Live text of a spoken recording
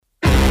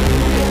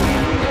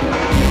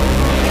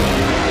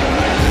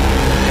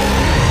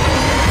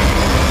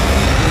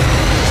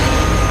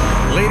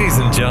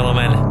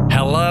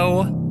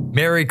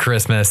Merry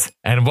Christmas,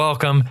 and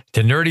welcome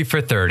to Nerdy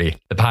for 30,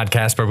 the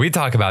podcast where we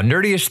talk about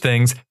nerdy-ish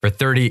things for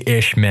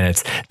 30-ish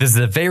minutes. This is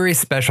a very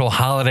special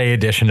holiday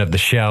edition of the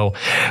show.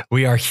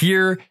 We are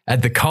here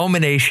at the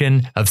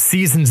culmination of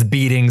season's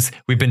beatings.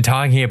 We've been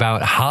talking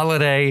about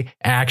holiday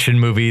action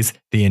movies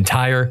the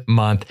entire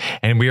month,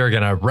 and we are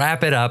going to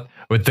wrap it up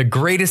with the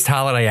greatest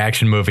holiday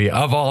action movie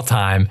of all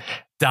time,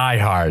 Die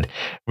Hard.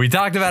 We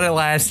talked about it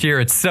last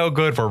year. It's so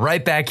good. We're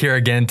right back here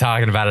again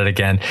talking about it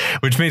again,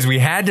 which means we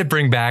had to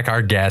bring back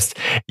our guest.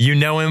 You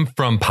know him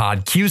from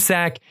Pod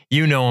Cusack.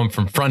 You know him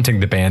from fronting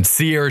the band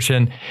Sea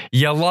Urchin.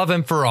 You love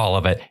him for all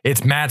of it.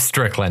 It's Matt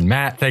Strickland.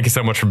 Matt, thank you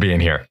so much for being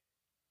here.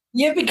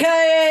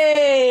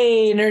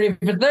 Yippee-ki-yay! Nerdy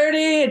for 30.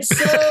 It's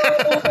so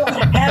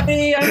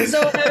happy. I'm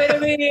so happy to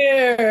be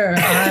here.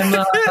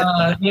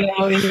 In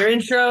your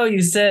intro,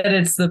 you said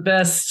it's the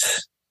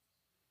best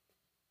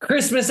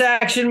Christmas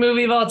action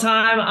movie of all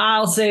time.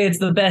 I'll say it's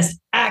the best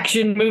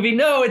action movie.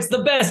 No, it's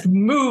the best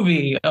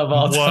movie of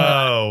all time.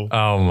 Whoa.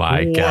 Oh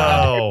my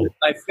God. It's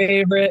my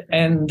favorite,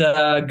 and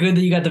good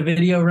that you got the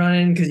video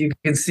running because you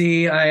can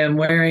see I am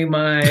wearing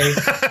my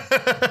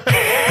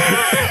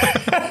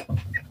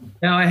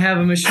now I have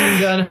a Machine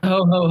Gun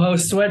Ho Ho Ho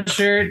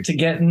sweatshirt to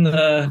get in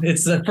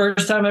it's the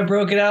first time I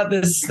broke it out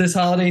this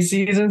holiday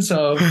season,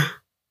 so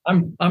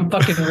I'm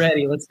fucking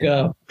ready. Let's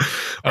go.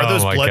 Are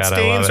those blood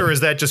stains, or is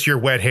that just your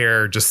wet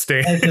hair just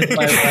stained? It'd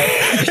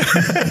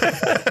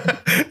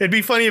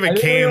be funny if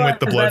it came with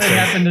the blood stains.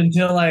 That happened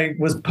until I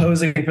was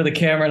posing for the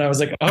camera, and I was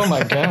like, "Oh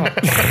my God,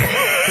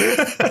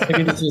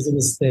 maybe this was a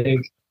mistake."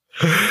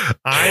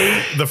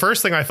 The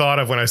first thing I thought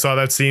of when I saw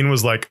that scene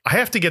was like, I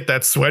have to get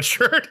that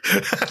sweatshirt.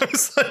 I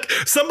was like,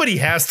 somebody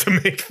has to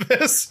make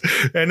this,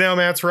 and now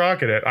Matt's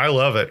rocking it. I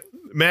love it.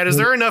 Matt, is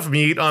there enough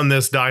meat on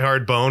this Die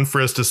Hard bone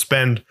for us to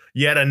spend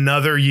yet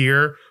another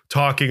year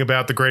talking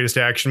about the greatest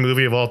action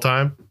movie of all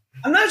time?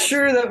 I'm not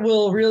sure that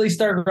we'll really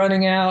start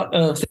running out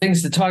of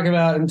things to talk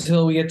about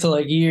until we get to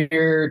like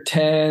year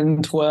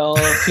 10, 12.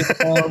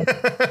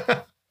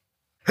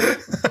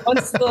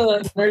 Once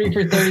the 30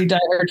 for 30 Die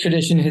Hard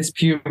tradition hits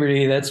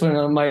puberty, that's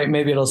when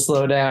maybe it'll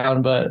slow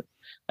down. But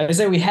I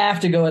say we have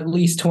to go at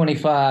least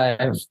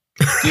 25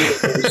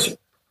 years.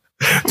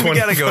 We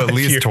got to go at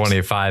least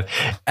 25.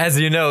 As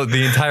you know,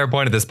 the entire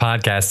point of this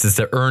podcast is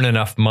to earn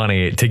enough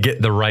money to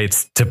get the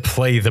rights to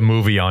play the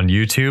movie on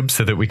YouTube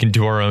so that we can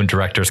do our own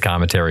director's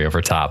commentary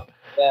over top.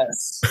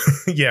 Yes.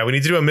 Yeah, we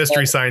need to do a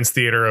Mystery Science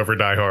Theater over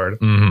Die Hard,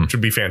 which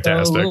would be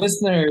fantastic. So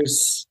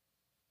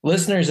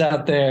listeners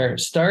out there,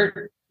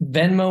 start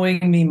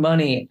Venmoing me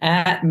money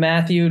at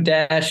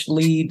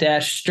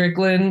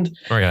Matthew-Lee-Strickland.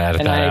 We're going to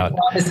edit that out. I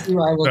promise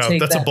you I will take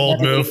that's that. A bold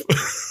move.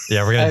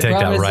 Yeah, we're going to take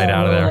that right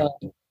out of there.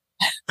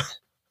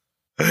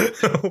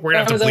 We're gonna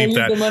have to bleep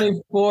that. The money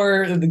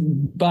for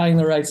buying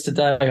the rights to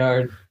Die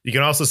Hard. You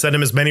can also send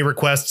him as many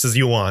requests as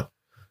you want.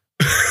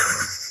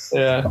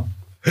 Yeah,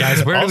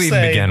 guys, where do we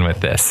even begin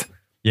with this?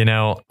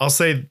 I'll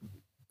say.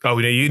 Oh,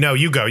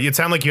 you go. You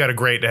sound like you had a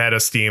great head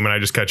of steam, and I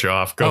just cut you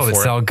off. Go for it.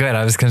 It's all good.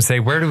 I was going to say,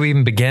 where do we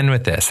even begin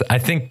with this? I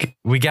think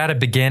we got to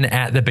begin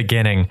at the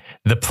beginning,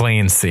 the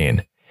plane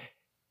scene.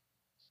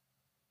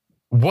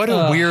 What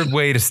a weird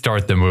way to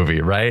start the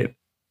movie, right?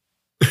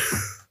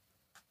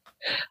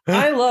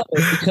 I love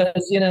it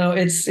because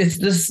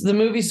the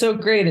movie's so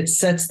great. It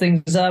sets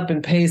things up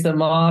and pays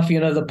them off.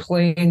 The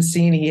plane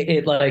scene,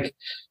 it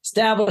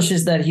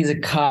establishes that he's a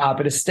cop.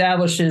 It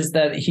establishes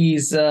that he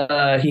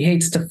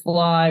hates to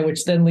fly,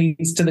 which then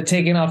leads to the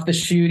taking off the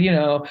chute.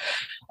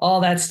 All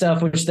that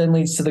stuff, which then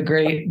leads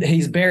to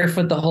he's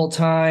barefoot the whole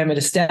time. It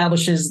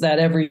establishes that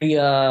every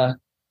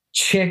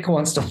chick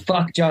wants to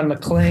fuck John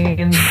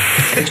McClane.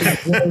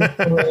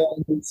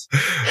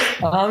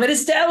 It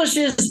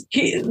establishes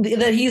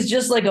that he's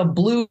just like a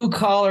blue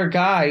collar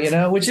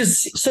guy, which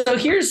is so.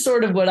 Here's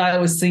sort of what I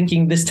was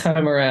thinking this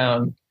time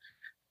around.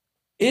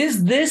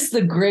 Is this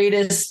the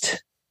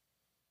greatest?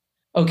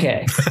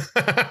 Okay.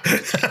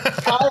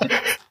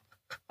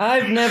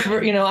 I've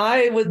never,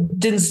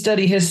 didn't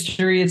study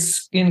history.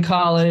 It's in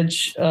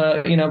college,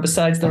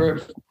 besides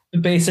the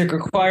basic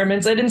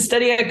requirements. I didn't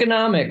study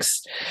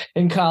economics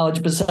in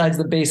college besides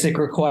the basic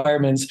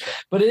requirements.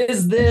 But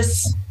is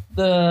this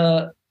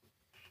the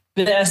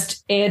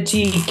best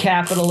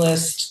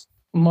anti-capitalist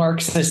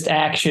Marxist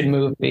action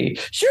movie?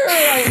 Sure,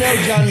 I know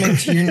John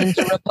McTiernan's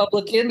a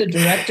Republican, the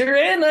director,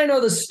 and I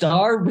know the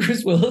star,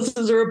 Bruce Willis,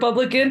 is a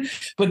Republican.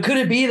 But could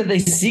it be that they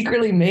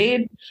secretly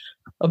made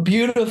a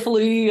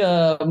beautifully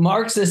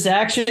Marxist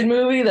action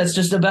movie that's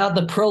just about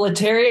the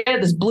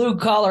proletariat, this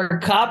blue-collar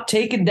cop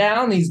taking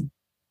down these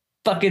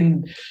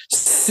fucking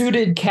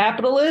suited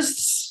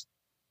capitalists?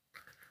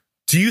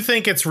 Do you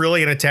think it's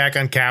really an attack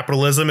on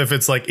capitalism if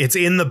it's like it's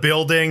in the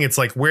building, it's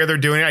like where they're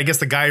doing it? I guess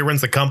the guy who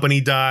runs the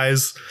company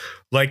dies.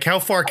 Like, how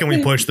far can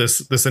we push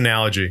this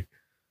analogy?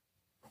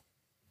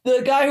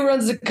 The guy who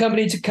runs the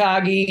company,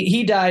 Takagi,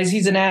 he dies.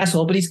 He's an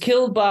asshole, but he's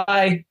killed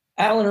by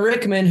Alan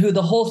Rickman, who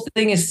the whole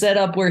thing is set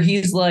up where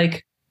he's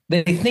like,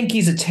 they think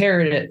he's a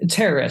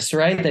terrorist,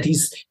 right? That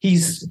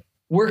he's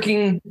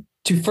working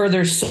to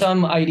further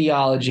some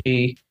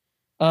ideology.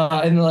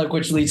 And like,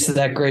 which leads to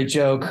that great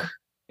joke.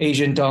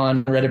 Asian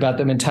Dawn read about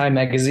them in Time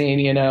magazine,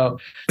 you know,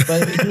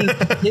 but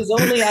his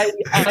only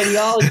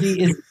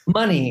ideology is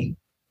money.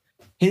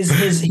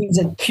 He's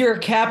a pure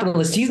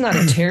capitalist. He's not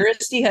a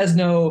terrorist. He has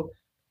no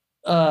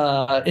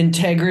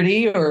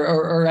integrity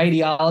or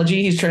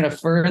ideology he's trying to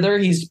further.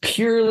 He's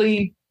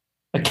purely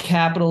a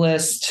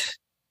capitalist,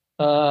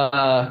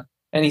 and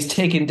he's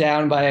taken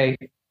down by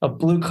a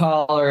blue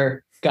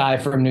collar guy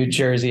from New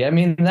Jersey. I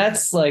mean,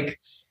 that's like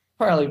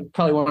probably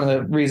one of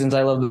the reasons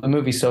I love the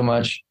movie so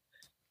much,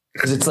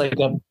 because it's like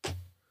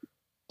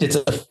it's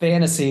a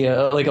fantasy,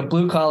 like a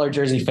blue collar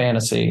Jersey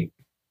fantasy.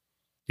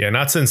 Yeah,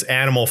 not since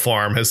Animal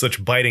Farm has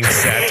such biting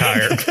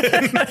satire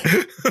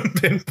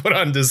been put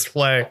on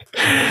display.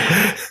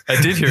 I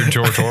did hear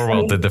George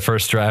Orwell did the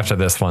first draft of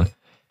this one.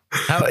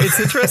 It's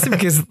interesting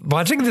because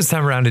watching this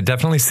time around, it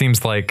definitely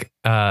seems like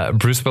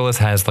Bruce Willis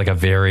has like I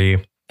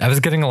was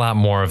getting a lot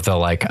more of the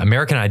like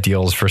American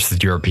ideals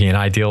versus European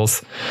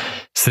ideals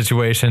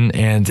situation.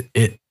 And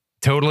it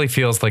totally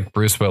feels like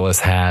Bruce Willis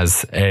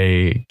has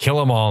a kill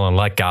them all and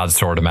let God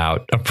sort them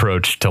out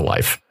approach to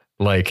life.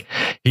 Like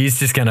he's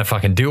just going to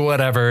fucking do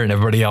whatever and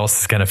everybody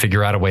else is going to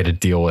figure out a way to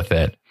deal with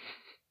it.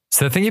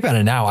 So thinking about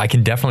it now, I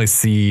can definitely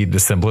see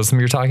the symbolism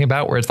you're talking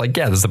about where it's like,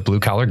 yeah, this is a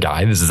blue collar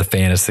guy. This is a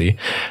fantasy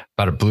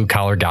about a blue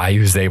collar guy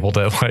who's able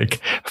to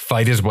like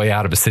fight his way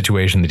out of a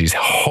situation that he's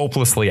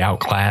hopelessly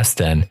outclassed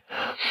in.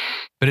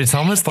 But it's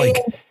almost like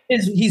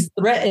he's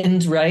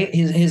threatened, right?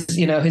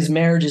 His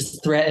marriage is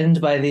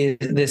threatened by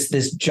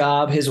this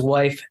job his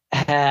wife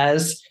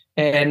has.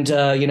 And,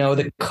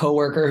 the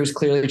coworker who's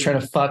clearly trying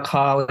to fuck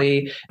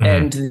Holly,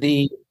 and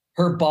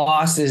her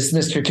boss is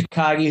Mr.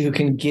 Takagi, who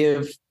can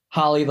give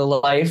Holly the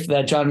life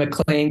that John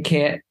McClane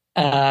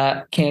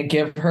can't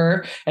give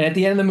her. And at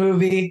the end of the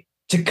movie,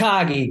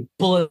 Takagi,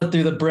 bullet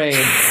through the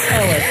brain.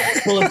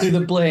 Ellis, bullet through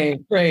the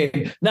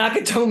brain.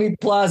 Nakatomi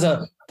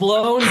Plaza,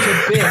 blown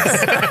to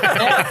bits.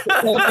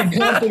 The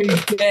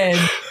company's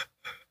dead.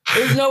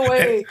 There's no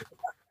way.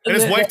 And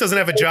his wife doesn't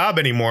have a job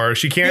anymore.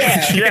 She can't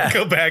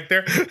go back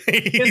there.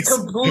 It's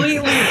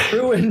completely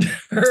ruined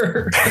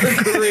her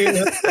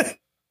career.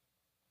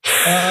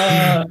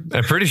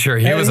 I'm pretty sure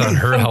he was on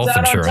her health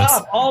insurance.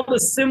 All the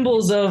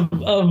symbols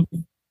of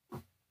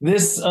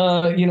this,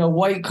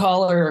 white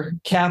collar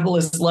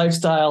capitalist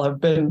lifestyle have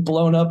been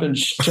blown up and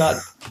shot.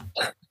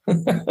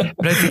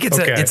 But I think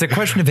it's a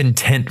question of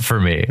intent for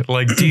me.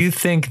 Like, do you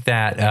think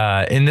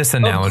that in this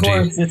analogy, of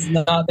course it's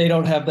not, they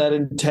don't have that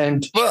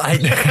intent. Well, I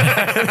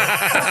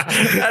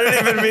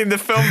don't even mean the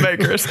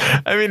filmmakers.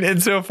 I mean,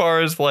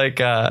 insofar as like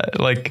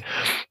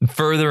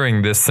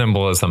furthering this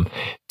symbolism,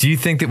 do you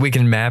think that we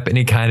can map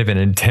any kind of an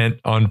intent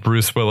on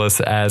Bruce Willis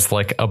as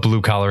like a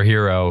blue collar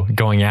hero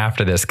going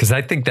after this? Because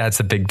I think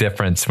that's a big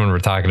difference when we're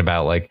talking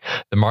about like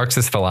the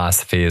Marxist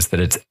philosophy is that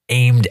it's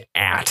aimed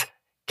at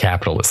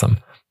capitalism.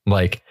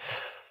 Like,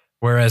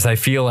 whereas I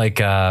feel like,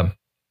 I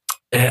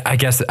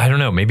guess, I don't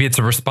know, maybe it's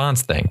a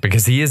response thing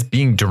because he is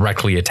being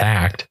directly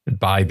attacked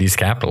by these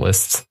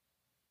capitalists.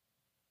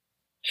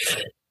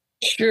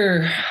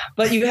 Sure.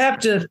 But you have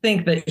to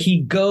think that he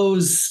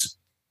goes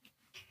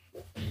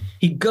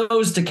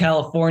to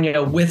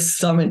California with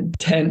some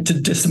intent to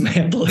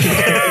dismantle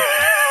it.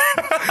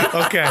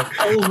 Okay.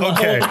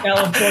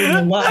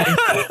 California life.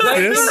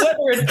 Right? Whether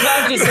it's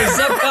conscious or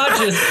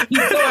subconscious,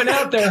 he's going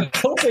out there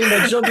hoping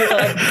that she'll be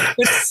like,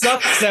 it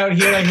sucks out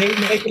here. I hate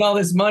making all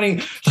this money.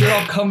 Sure,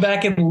 I'll come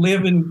back and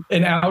live in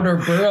an outer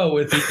borough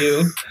with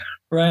you.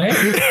 Right?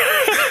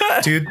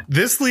 Dude,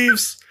 this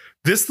leaves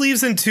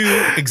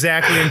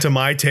exactly into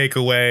my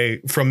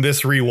takeaway from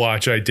this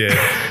rewatch I did.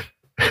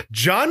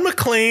 John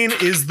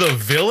McClane is the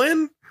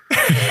villain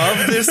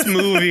of this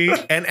movie,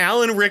 and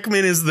Alan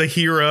Rickman is the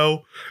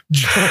hero.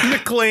 John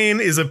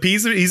McClane is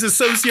he's a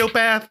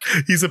sociopath.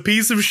 He's a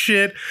piece of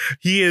shit.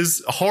 He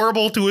is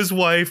horrible to his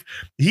wife.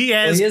 He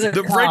is a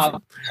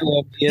cop.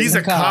 He's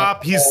a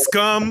cop. He's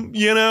scum,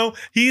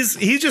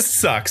 he just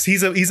sucks.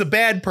 He's a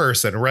bad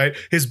person, right?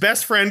 His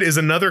best friend is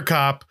another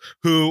cop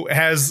who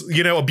has,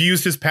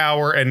 abused his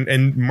power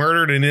and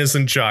murdered an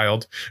innocent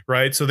child,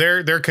 right? So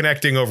they're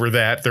connecting over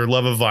that, their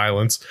love of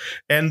violence.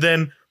 And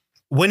then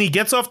when he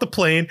gets off the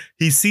plane,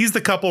 he sees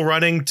the couple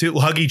running to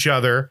hug each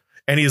other,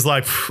 and he's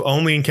like,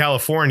 only in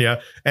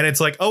California. And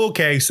it's like, oh,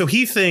 okay. So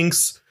he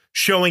thinks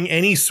showing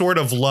any sort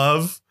of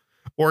love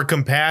or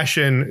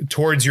compassion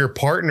towards your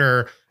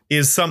partner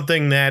is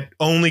something that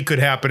only could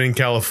happen in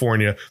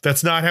California.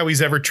 That's not how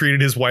he's ever treated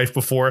his wife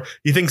before.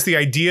 He thinks the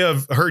idea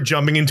of her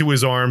jumping into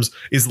his arms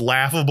is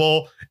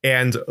laughable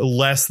and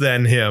less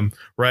than him,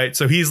 right?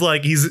 So he's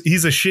like, he's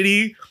a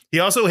shitty. He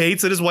also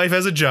hates that his wife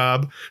has a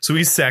job, so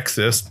he's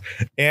sexist,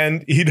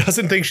 and he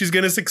doesn't think she's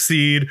going to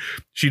succeed.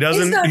 He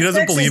doesn't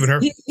believe in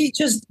her. He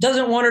just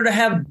doesn't want her to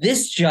have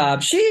this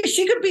job.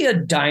 She could be a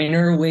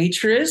diner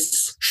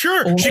waitress.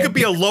 Sure, she could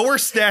be a lower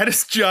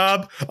status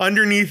job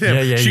underneath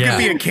him. She could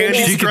be a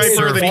candy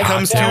striper that he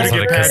comes to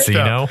get patched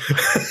up.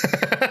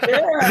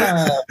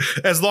 Yeah.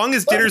 As long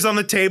as dinner's on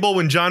the table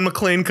when John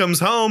McClane comes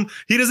home,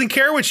 he doesn't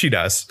care what she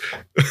does.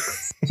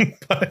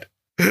 But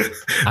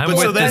I'm But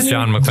so with this then-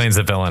 John McClane's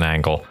a villain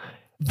angle.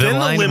 The Then the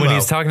line when limo.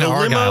 he's talking to The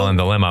Argyle limo- in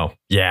the limo.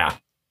 Yeah.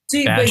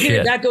 See, Bad but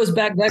here, shit. that goes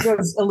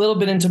a little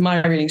bit into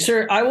my reading.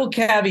 Sure, I will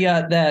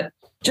caveat that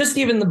just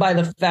even by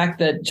the fact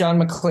that John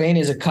McClane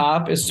is a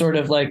cop is sort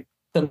of like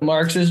the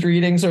Marxist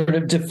reading sort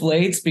of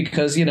deflates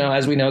because, you know,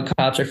 as we know,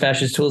 cops are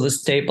fascist tools of the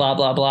state, blah,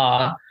 blah,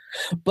 blah.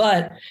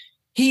 But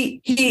he's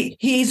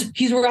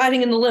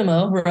riding in the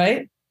limo,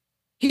 right?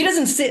 He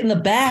doesn't sit in the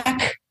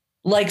back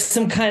like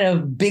some kind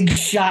of big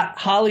shot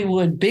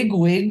Hollywood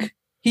bigwig.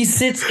 He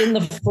sits in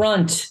the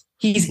front.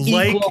 He's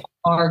Like- equal to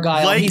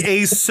Argyle. Like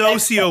He's a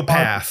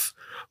sociopath.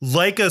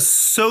 Like a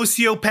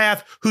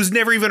sociopath who's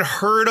never even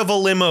heard of a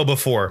limo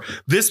before.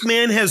 This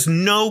man has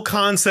no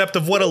concept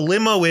of what a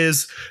limo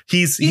is.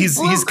 He's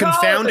blue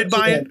confounded by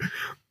collar, it.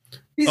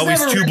 He's Oh, he's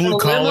never too ridden blue a limo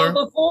collar?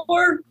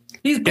 before.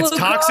 He's blue It's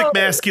toxic collar.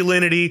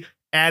 masculinity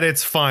at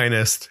its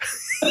finest.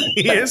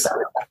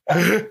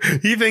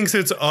 He thinks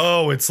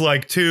it's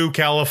like to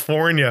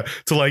California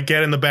to like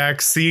get in the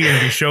back seat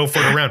and be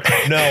chauffeured around.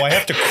 No, I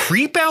have to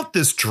creep out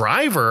this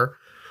driver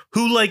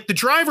who like the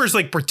driver's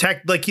like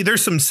protect, like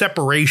there's some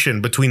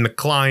separation between the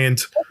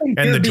client I think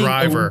and you're the being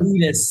driver.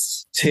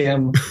 elitist,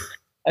 Tim.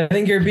 I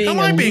think you're being. How am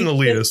I being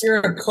elitist? You're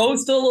a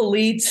coastal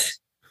elite,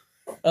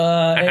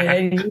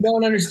 and you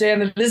don't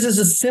understand that this is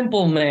a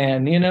simple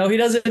man. You know, he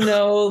doesn't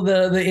know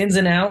the ins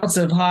and outs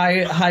of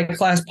high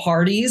class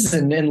parties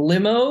and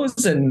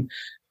limos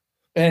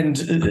and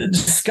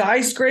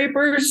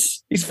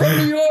skyscrapers. He's from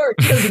New York.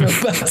 He doesn't know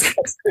about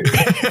skyscrapers.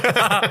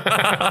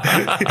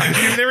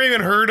 He's never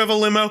even heard of a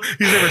limo.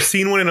 He's never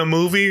seen one in a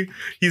movie.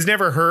 He's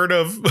never heard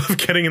of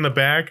getting in the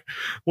back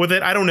with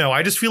it. I don't know.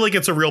 I just feel like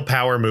it's a real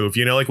power move.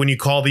 You know, like when you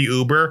call the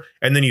Uber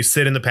and then you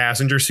sit in the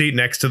passenger seat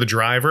next to the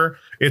driver.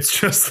 It's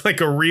just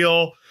like a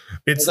real.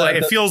 It's like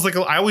it feels like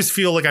I always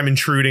feel like I'm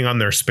intruding on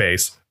their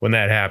space when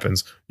that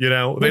happens. You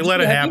know, they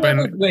let it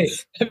happen.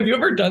 Have you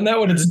ever done that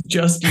when it's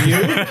just you?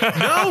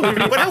 No,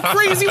 but how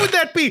crazy would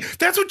that be?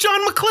 That's what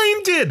John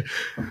McClane did.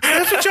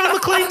 That's what John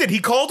McClane did. He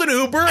called an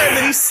Uber and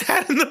then he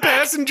sat in the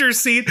passenger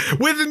seat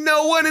with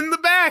no one in the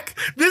back.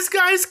 This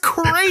guy's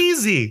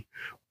crazy.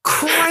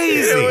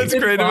 Crazy. You know what's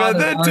His great about father,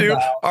 that too?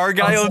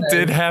 Argyle I'll say.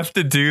 did have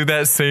to do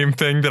that same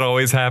thing that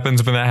always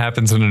happens when that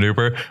happens in an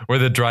Uber, where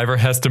the driver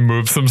has to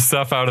move some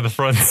stuff out of the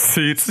front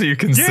seat so you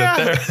can sit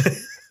there.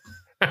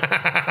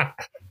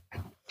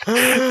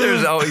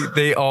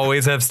 They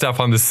always have stuff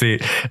on the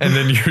seat, and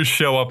then you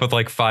show up with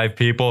like 5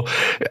 people.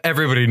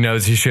 Everybody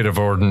knows you should have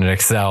ordered an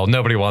XL.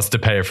 Nobody wants to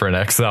pay for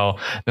an XL.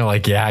 They're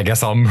like, yeah, I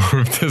guess I'll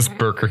move this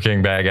Burger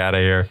King bag out of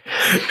here.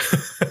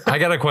 I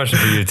got a question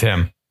for you,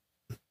 Tim.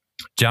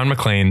 John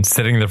McClane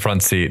sitting in the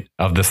front seat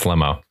of this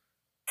limo,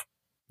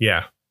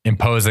 Yeah.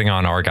 imposing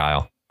on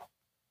Argyle.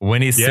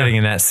 When he's sitting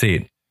in that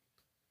seat,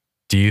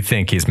 do you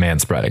think he's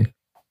manspreading?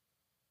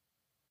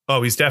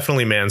 Oh, he's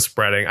definitely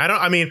manspreading.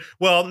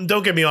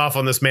 Don't get me off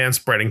on this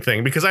manspreading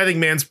thing because I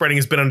think manspreading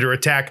has been under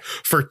attack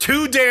for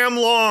too damn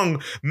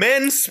long.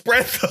 Men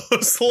spread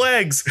those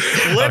legs.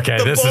 Okay,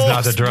 this is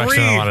not the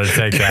direction I wanted to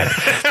take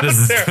that. This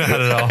is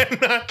not at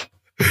all.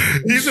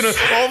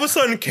 All of a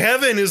sudden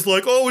Kevin is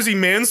like, oh, is he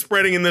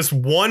manspreading in this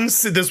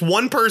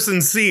one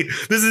person's seat?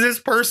 This is his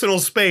personal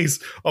space.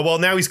 Oh, well,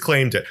 now he's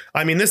claimed it.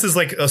 I mean, this is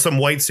like some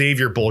white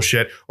savior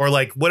bullshit, or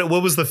like what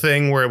was the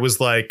thing where it was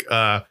like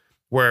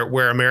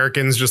where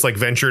Americans just like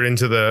ventured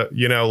into the,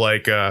 you know,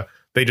 like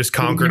they just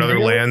conquered other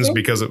lands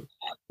because of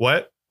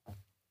what?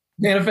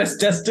 Manifest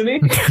Destiny.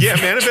 Yeah,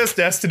 Manifest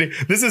Destiny.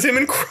 This is him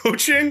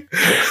encroaching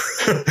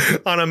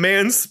on a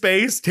man's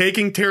space,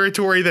 taking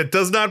territory that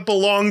does not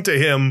belong to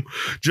him,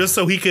 just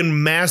so he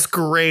can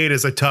masquerade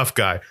as a tough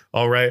guy.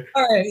 All right.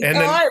 All right. And Now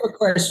then- I have a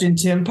question,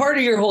 Tim. Part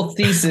of your whole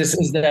thesis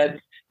is that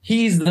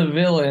he's the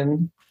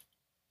villain.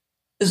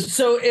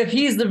 So if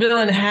he's the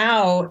villain,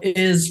 how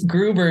is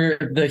Gruber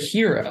the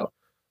hero?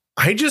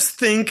 I just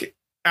think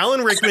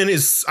Alan Rickman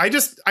is. I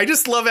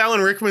just love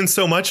Alan Rickman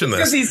so much in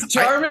Because this. he's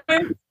charming.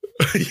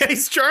 Yeah,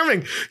 he's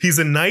charming. He's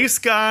a nice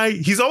guy.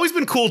 He's always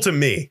been cool to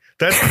me.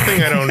 That's the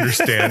thing I don't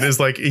understand is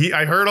like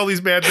I heard all these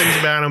bad things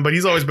about him, but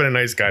he's always been a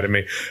nice guy to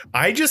me.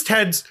 I just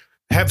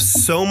have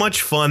so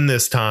much fun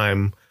this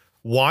time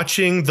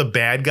watching the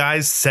bad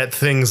guys set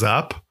things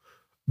up.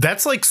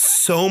 That's like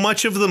so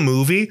much of the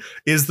movie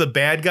is the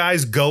bad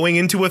guys going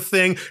into a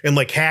thing and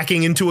like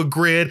hacking into a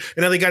grid.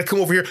 And now they got to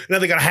come over here. Now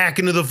they got to hack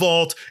into the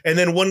vault. And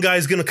then one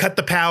guy's going to cut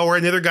the power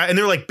and the other guy, and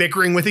they're like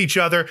bickering with each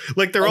other.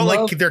 Like they're all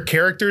like their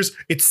characters.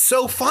 It's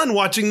so fun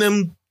watching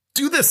them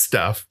do this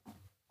stuff.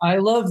 I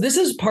love this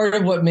is part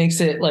of what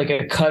makes it like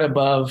a cut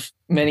above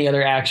many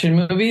other action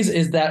movies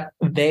is that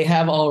they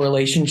have all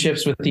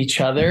relationships with each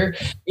other.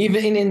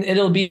 Even in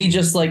it'll be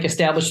just like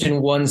established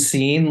in one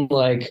scene,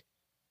 like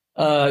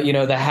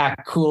the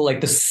hack cool,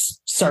 like the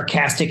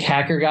sarcastic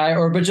hacker guy,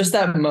 but just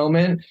that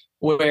moment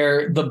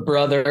where the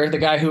brother, the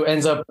guy who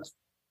ends up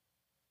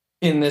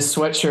in this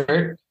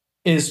sweatshirt,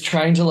 is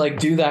trying to like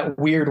do that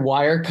weird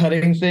wire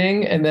cutting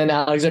thing, and then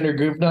Alexander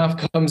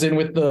Goofnoff comes in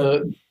with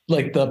the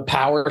like the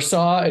power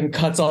saw and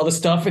cuts all the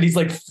stuff, and he's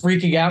like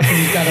freaking out because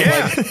he's got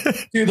to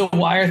like do the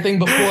wire thing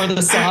before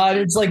the saw. And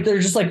it's like they're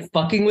just like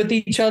fucking with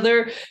each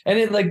other, and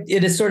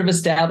it is sort of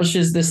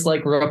establishes this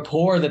like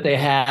rapport that they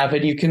have,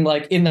 and you can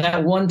like in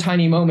that one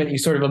tiny moment you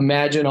sort of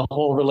imagine a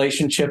whole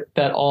relationship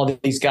that all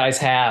these guys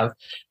have,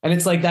 and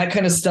it's like that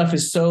kind of stuff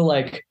is so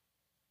like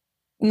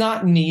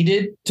not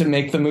needed to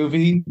make the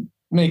movie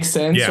make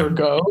sense or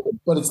go,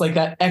 but it's like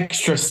that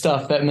extra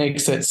stuff that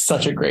makes it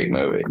such a great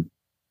movie.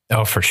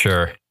 Oh, for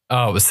sure.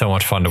 Oh, it was so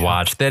much fun to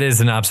watch. That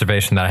is an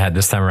observation that I had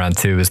this time around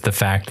too, is the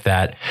fact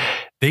that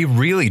they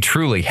really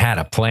truly had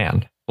a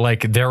plan.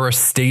 Like there were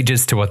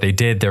stages to what they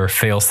did. There were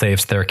fail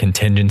safes, there were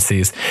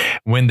contingencies.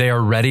 When they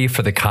are ready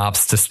for the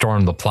cops to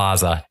storm the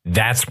plaza,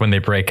 that's when they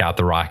break out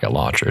the rocket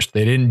launchers.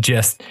 They didn't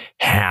just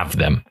have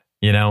them,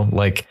 you know,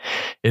 like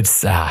it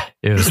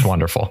was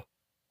wonderful.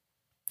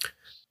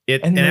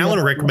 And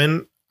Alan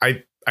Rickman,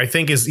 I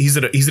think he's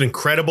an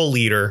incredible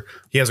leader.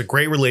 He has a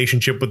great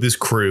relationship with his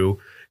crew.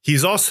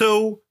 He's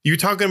also, you're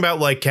talking about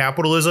like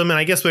capitalism, and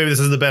I guess maybe this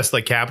is the best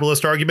like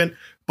capitalist argument,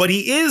 but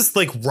he is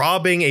like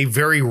robbing a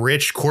very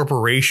rich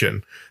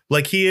corporation.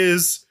 Like he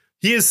is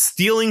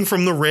stealing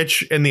from the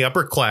rich and the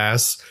upper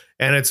class,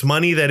 and it's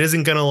money that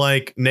isn't going to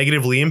like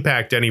negatively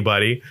impact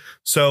anybody.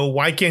 So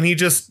why can't he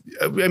just,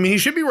 I mean, he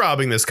should be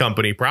robbing this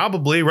company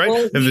probably, right?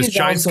 Well, If this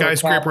giant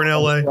skyscraper in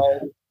LA.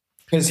 Right?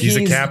 Because he's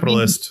a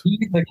capitalist.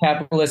 He's a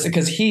capitalist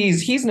because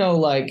he's no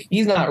like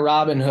he's not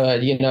Robin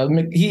Hood, you know.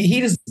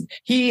 He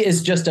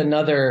is just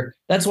another.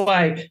 That's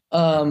why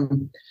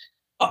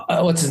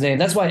what's his name?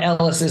 That's why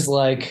Ellis is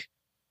like,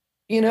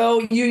 you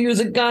know, you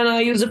use a gun, I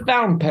use a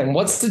fountain pen.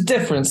 What's the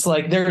difference?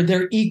 Like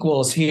they're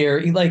equals here.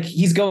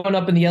 He's going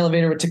up in the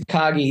elevator with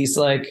Takagi. He's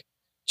like,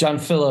 John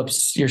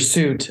Phillips, your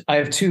suit. I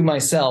have two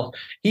myself.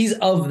 He's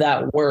of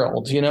that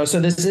world, you know.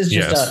 So this is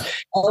just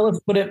Ellis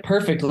put it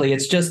perfectly.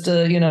 It's just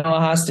a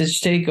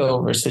hostage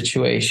takeover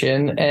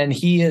situation, and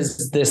he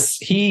is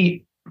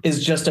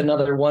just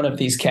another one of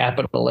these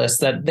capitalists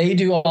that they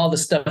do all the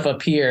stuff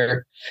up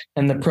here,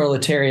 and the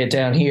proletariat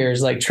down here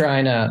is like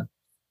trying to,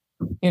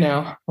 you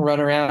know, run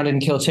around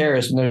and kill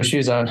terrorists with no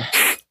shoes on.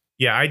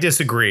 Yeah, I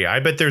disagree. I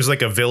bet there's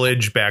like a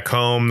village back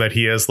home that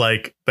he has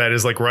like that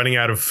is like running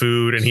out of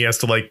food, and he has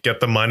to like get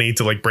the money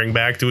to like bring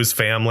back to his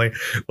family.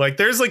 Like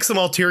there's like some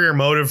ulterior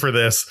motive for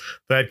this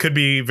that could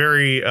be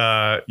very,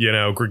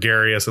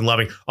 gregarious and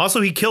loving.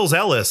 Also, he kills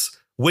Ellis,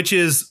 which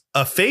is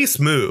a face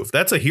move.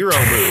 That's a hero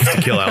move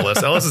to kill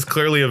Ellis. Ellis is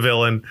clearly a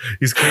villain.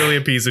 He's clearly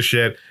a piece of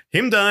shit.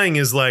 Him dying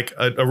is like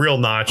a real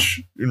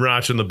notch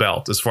in the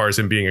belt as far as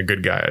him being a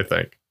good guy, I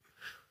think.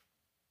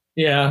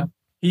 Yeah.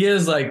 He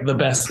is like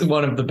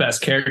one of the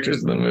best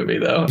characters in the movie,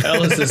 though.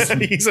 Ellis is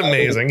he's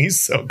amazing.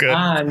 He's so good.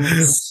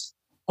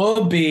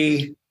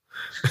 Obi,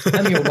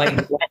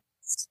 that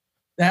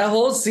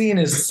whole scene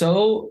is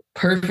so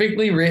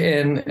perfectly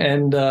written,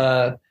 and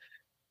that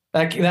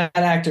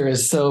actor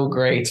is so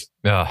great.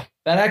 Yeah,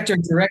 that actor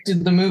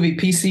directed the movie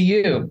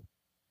PCU.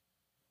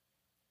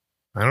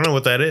 I don't know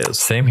what that is.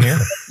 Same here.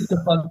 Just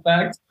a fun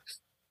fact.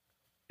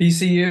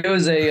 PCU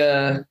is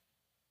a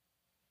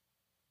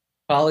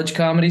college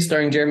comedy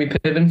starring Jeremy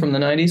Piven from the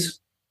 90s.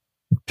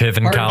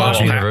 Piven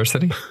College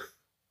University?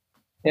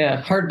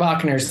 Yeah, Hart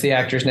Bachner's the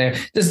actor's name.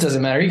 This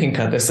doesn't matter. You can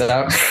cut this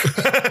out.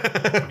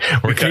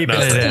 We're keeping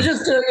it in.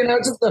 Just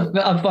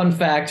a fun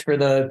fact for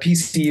the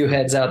PCU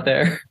heads out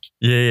there.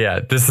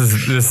 Yeah. This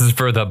is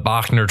for the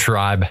Bachner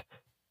tribe.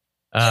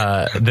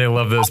 They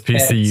love those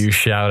PCU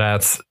shout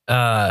outs.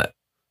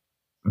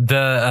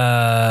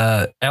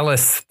 The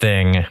Ellis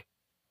thing.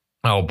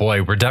 Oh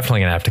boy, we're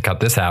definitely gonna have to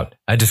cut this out.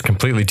 I just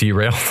completely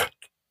derailed.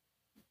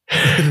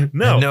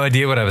 No, I had no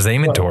idea what I was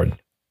aiming toward.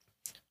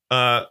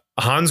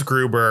 Hans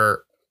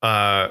Gruber.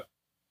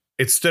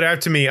 It stood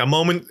out to me. A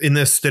moment in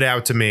this stood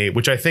out to me,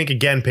 which I think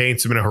again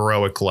paints him in a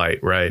heroic light.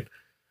 Right,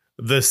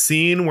 the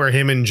scene where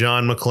him and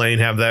John McClane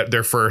have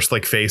their first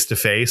like face to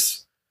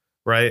face.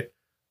 Right,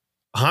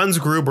 Hans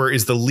Gruber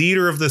is the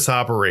leader of this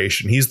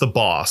operation. He's the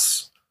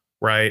boss.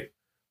 Right.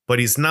 But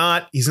he's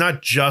not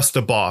just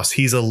a boss.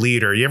 He's a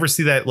leader. You ever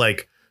see that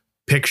like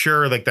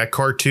picture, like that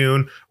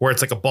cartoon where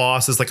it's like a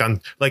boss is like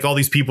on like all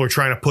these people are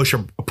trying to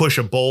push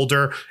a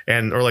boulder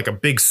or like a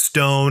big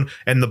stone,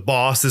 and the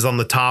boss is on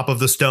the top of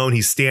the stone.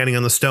 He's standing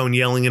on the stone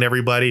yelling at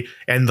everybody,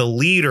 and the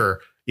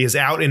leader is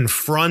out in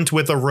front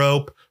with a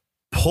rope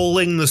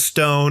pulling the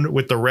stone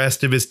with the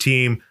rest of his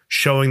team,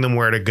 showing them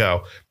where to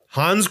go.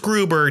 Hans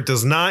Gruber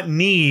does not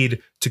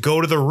need to go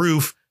to the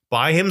roof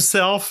by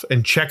himself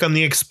and check on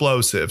the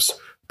explosives.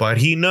 But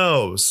he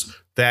knows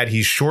that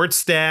he's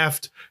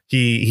short-staffed.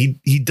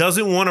 He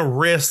doesn't want to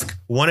risk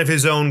one of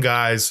his own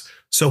guys,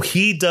 so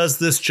he does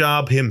this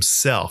job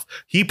himself.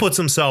 He puts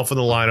himself in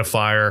the line of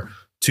fire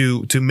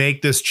to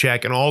make this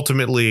check, and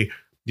ultimately,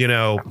 you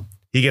know,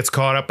 he gets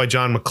caught up by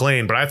John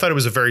McClane. But I thought it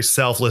was a very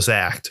selfless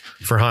act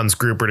for Hans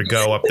Gruber to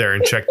go up there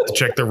and check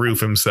the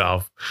roof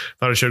himself.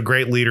 Thought it showed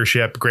great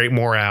leadership, great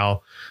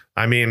morale.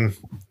 I mean,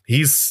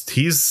 he's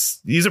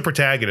a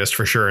protagonist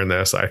for sure in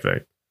this, I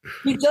think.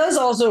 He does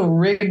also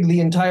rig the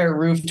entire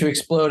roof to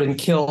explode and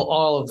kill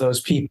all of those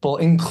people,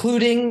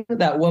 including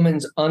that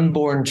woman's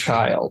unborn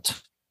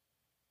child.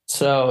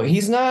 So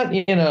he's not,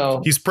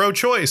 He's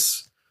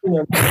pro-choice.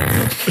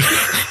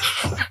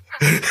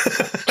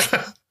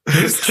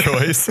 His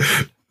choice.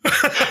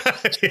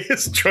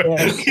 His choice.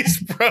 Yeah.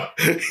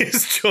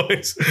 His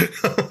choice.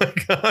 Oh my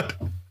God.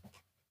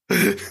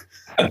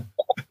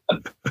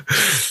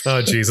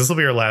 Oh geez, this will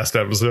be our last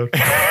episode.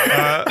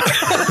 Well,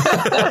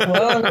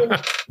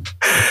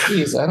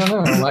 geez, I don't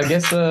know. I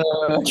guess go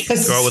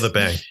out with a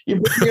bang. You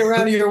bring me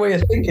around your way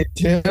of thinking,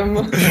 Tim.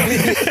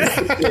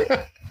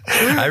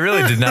 I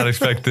really did not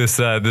expect this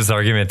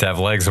argument to have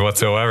legs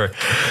whatsoever.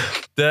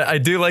 I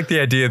do like the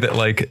idea that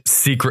like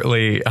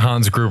secretly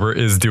Hans Gruber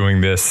is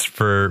doing this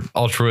for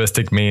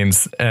altruistic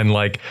means, and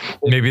like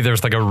maybe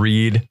there's like a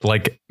read.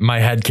 Like my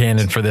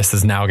headcanon for this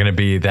is now going to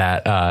be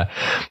that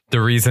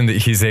the reason that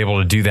he's able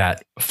to do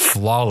that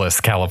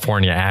flawless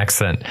California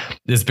accent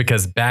is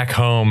because back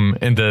home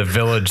in the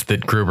village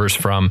that Gruber's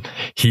from,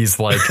 he's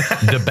like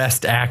the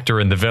best actor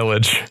in the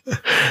village,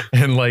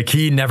 and like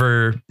he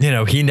never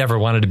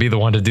wanted to be the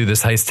one to do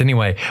this heist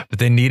anyway, but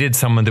they needed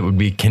someone that would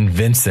be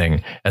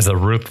convincing as a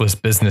ruthless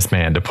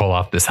businessman to pull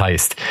off this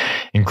heist,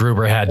 and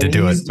Gruber had to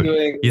do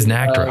it. He's an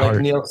actor. Like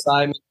Neil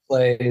Simon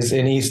plays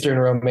in Eastern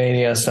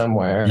Romania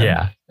somewhere.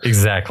 Yeah,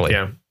 exactly.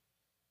 Yeah.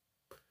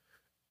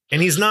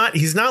 And he's not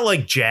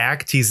like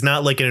jacked. He's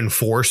not like an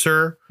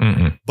enforcer,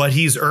 but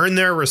he's earned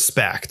their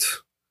respect.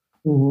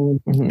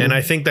 Mm-hmm. And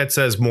I think that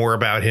says more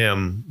about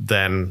him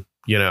than,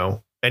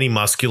 any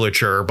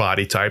musculature or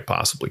body type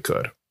possibly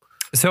could.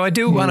 So I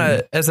do want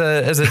to, as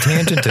a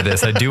tangent to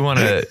this, I do want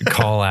to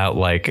call out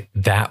like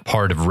that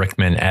part of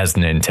Rickman as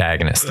an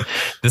antagonist.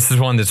 This is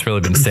one that's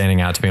really been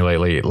standing out to me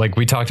lately. Like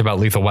we talked about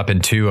Lethal Weapon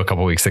 2 a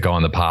couple weeks ago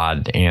on the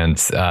pod, and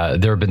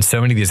there have been so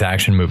many of these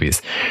action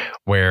movies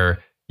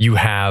where you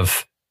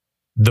have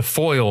the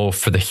foil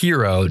for the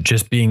hero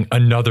just being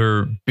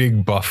another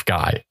big buff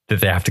guy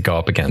that they have to go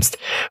up against.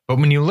 But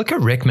when you look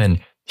at Rickman,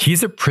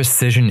 he's a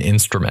precision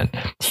instrument.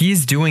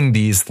 He's doing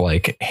these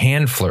like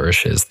hand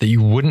flourishes that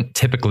you wouldn't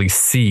typically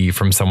see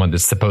from someone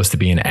that's supposed to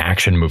be an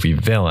action movie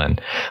villain.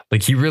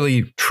 Like he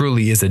really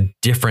truly is a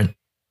different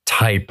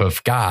type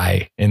of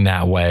guy in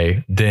that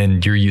way than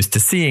you're used to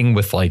seeing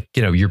with like,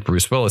 your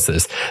Bruce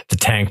Willis's, the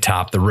tank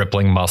top, the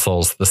rippling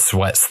muscles, the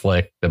sweat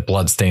slick, the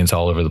blood stains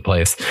all over the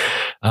place.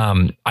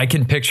 I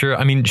can picture,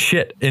 I can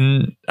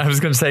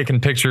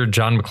picture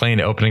John McClane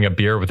opening a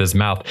beer with his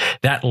mouth.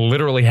 That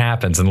literally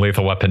happens in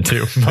Lethal Weapon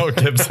 2. Mo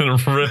Gibson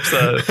rips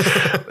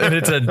and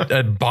it's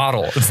a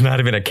bottle. It's not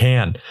even a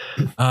can.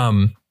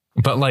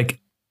 But like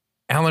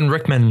Alan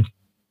Rickman,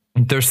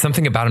 there's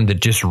something about him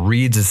that just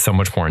reads as so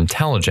much more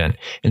intelligent,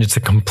 and it's a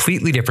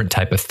completely different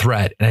type of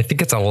threat. And I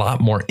think it's a lot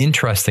more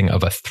interesting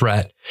of a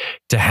threat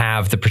to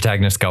have the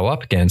protagonist go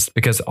up against,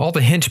 because all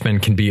the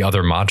henchmen can be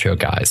other macho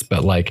guys.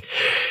 But like,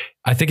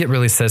 I think it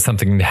really says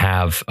something to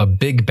have a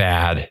big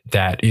bad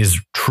that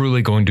is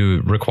truly going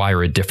to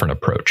require a different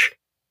approach.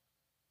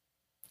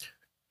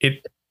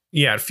 It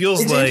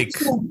feels like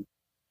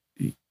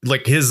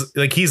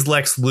he's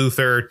Lex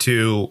Luthor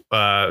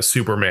to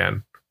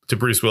Superman. To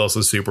Bruce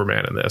Willis's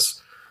Superman in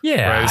this.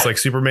 Yeah. Right? It's like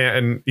Superman,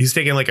 and he's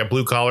taking like a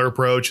blue collar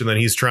approach, and then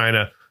he's trying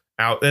to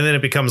out, and then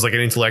it becomes like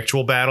an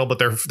intellectual battle, but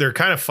they're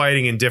kind of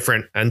fighting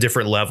on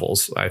different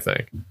levels, I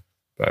think.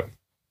 But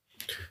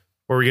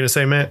what were we going to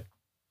say, Matt?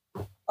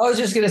 I was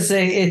just going to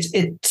say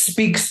it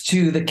speaks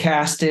to the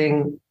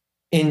casting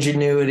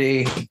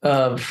ingenuity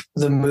of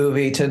the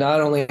movie to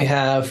not only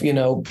have,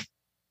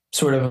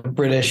 sort of a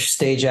British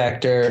stage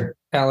actor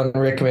Alan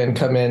Rickman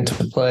come in to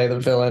play the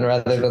villain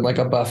rather than like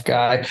a buff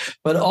guy,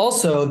 but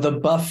also the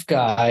buff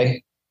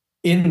guy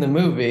in the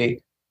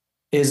movie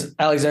is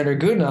Alexander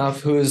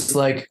Godunov, who is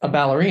like a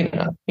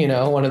ballerina,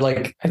 one of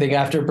like, I think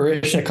after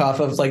Baryshnikov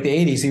of like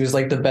the 80s, he was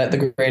like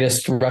the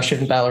greatest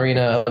Russian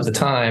ballerina of the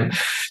time.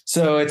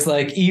 So it's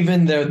like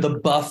even the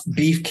buff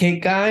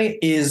beefcake guy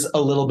is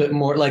a little bit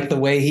more like the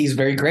way he's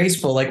very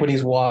graceful, like when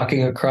he's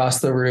walking across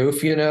the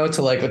roof,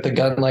 to like with the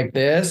gun like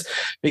this,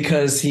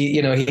 because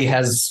he's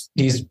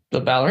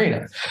a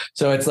ballerina.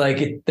 So it's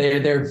like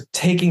they're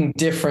taking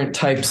different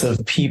types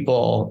of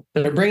people.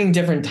 They're bringing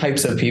different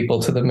types of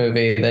people to the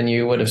movie than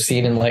you would have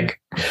seen in like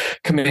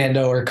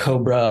Commando or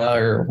Cobra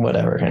or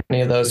whatever,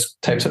 any of those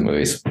types of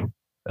movies.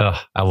 Oh,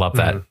 I love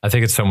that. I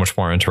think it's so much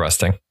more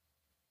interesting.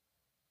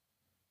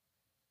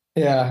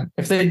 Yeah.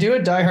 If they do a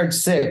Die Hard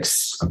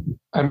 6,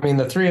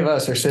 the three of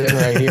us are sitting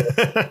right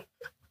here.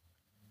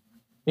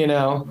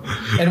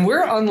 And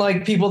we're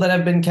unlike people that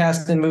have been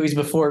cast in movies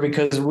before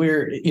because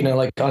we're,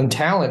 like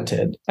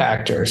untalented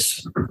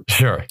actors.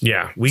 Sure.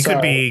 Yeah. We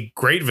could be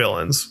great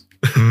villains.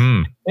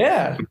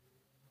 Yeah.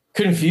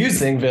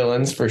 Confusing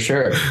villains for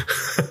sure.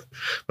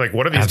 Like,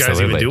 what are these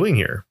guys even doing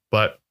here?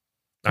 But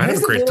I had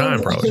a great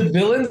time, probably. The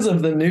villains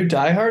of the new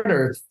Die Hard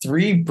are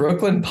 3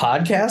 Brooklyn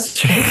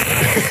podcasts.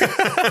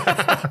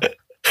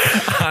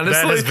 Honestly,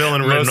 that is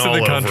villain written most all of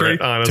the over country,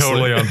 it, honestly.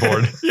 totally on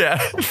board.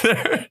 Yeah.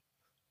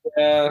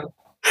 Yeah.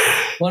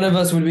 One of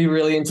us would be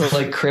really into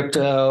like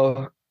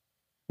crypto.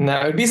 And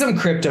that would be some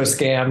crypto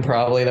scam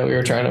probably that we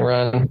were trying to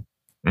run.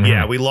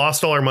 Yeah, we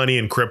lost all our money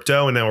in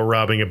crypto and now we're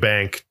robbing a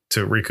bank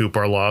to recoup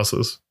our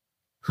losses.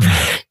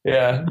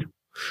 Yeah.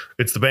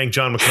 It's the bank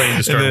John McClane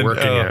just started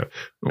working at.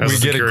 We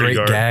get a great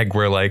gag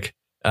where like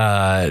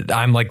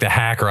I'm like the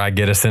hacker. I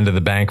get us into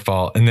the bank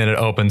vault and then it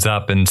opens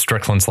up and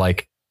Strickland's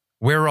like,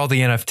 where are all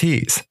the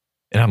NFTs?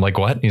 And I'm like,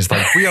 what? And he's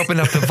like, we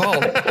opened up the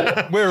vault.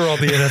 Where are all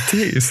the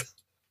NFTs?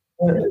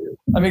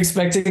 I'm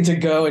expecting to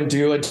go and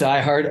do a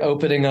Die Hard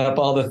opening up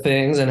all the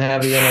things and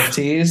have the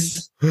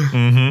NFTs.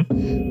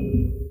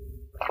 Mm-hmm.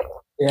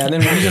 Yeah, and then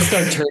we just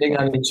start turning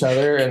on each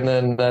other, and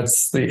then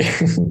that's the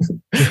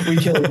we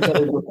kill each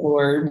other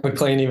before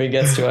McClane even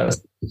gets to us.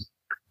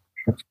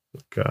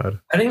 God.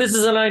 I think this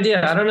is an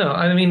idea. I don't know.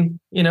 I mean,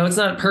 it's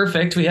not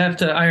perfect. We have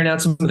to iron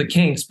out some of the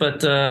kinks,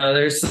 but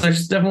there's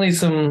definitely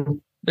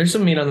some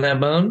meat on that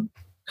bone.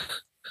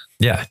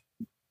 Yeah.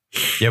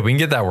 Yeah, we can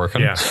get that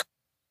working. Yeah.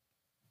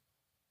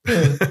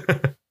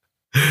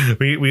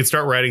 We'd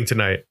start writing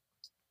tonight.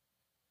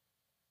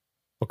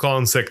 We'll call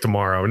in sick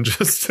tomorrow and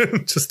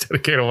just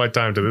dedicate all my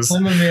time to this.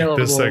 I'm available.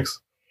 This 6.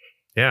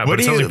 Yeah, what but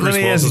it sounds like Bruce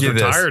Willis is this.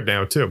 retired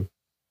now too.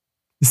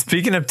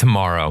 Speaking of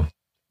tomorrow,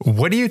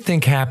 what do you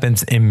think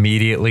happens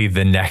immediately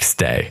the next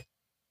day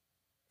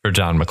for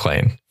John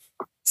McClane?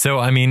 So,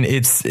 I mean,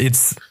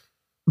 it's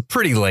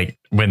pretty late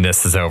when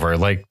this is over.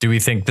 Like, do we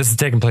think this is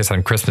taking place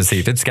on Christmas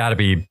Eve? It's got to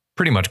be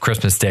pretty much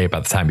Christmas Day by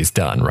the time he's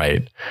done,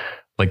 right?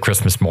 Like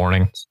Christmas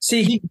morning.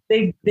 See,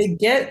 they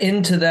get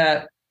into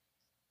that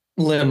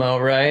limo,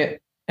 right?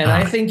 And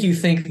I think you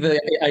think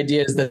the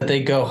idea is that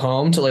they go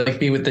home to like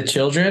be with the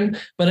children.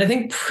 But I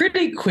think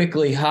pretty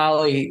quickly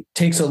Holly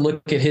takes a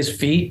look at his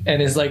feet and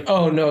is like,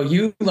 oh no,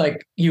 you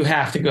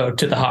have to go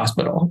to the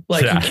hospital.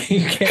 Like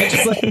you can't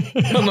just like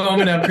come home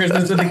and have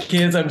Christmas with the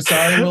kids. I'm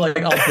sorry, but like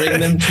I'll bring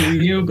them to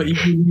you. But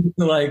you need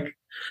to like,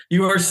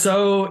 you are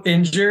so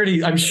injured.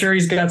 I'm sure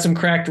he's got some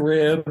cracked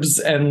ribs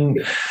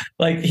and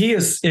like he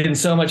is in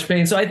so much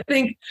pain. So I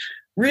think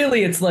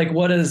really it's like,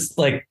 what is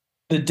like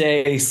the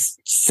day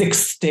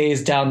 6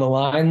 days down the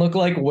line look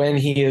like when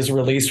he is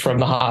released from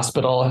the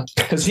hospital?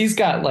 Because he's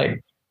got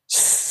like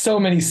so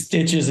many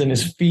stitches in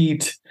his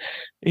feet.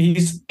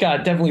 He's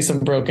got definitely some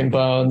broken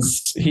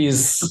bones.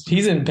 He's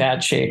in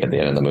bad shape at the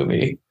end of the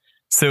movie.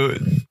 So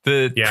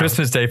the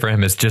Christmas Day for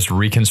him is just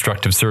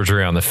reconstructive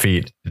surgery on the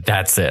feet.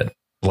 That's it.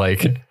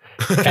 Like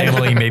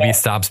family maybe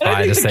stops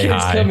by to say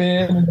hi. Come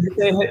in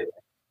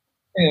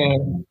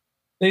and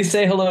they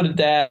say hello to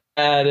dad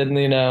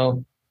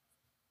and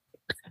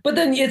but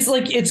then it's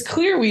like, it's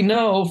clear we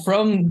know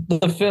from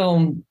the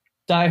film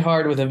Die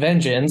Hard with a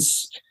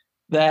Vengeance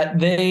that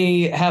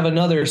they have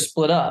another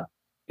split up,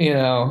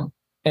 and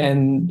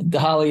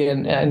Holly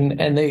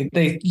and they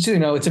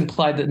it's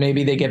implied that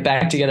maybe they get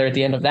back together at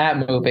the end of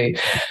that movie.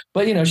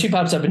 But, she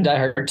pops up in Die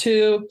Hard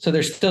 2. So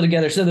they're still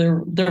together. So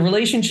their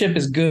relationship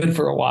is good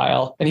for a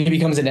while. And he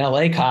becomes an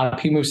LA cop.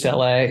 He moves to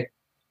LA.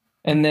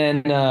 And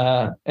then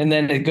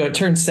it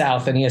turns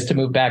south and he has to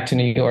move back to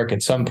New York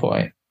at some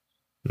point.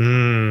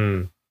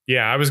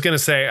 Yeah, I was going to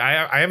say,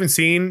 I haven't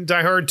seen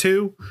Die Hard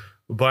 2,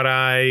 but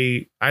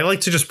I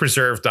like to just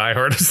preserve Die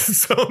Hard as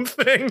its own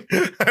thing.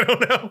 I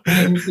don't know.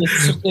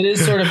 It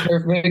is sort of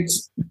perfect,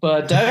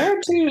 but Die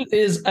Hard 2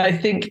 is, I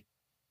think,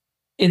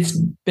 it's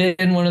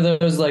been one of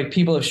those, like,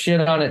 people have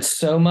shit on it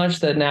so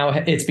much that now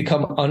it's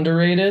become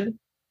underrated.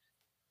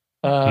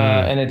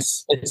 And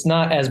it's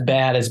not as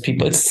bad as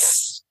people.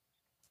 It's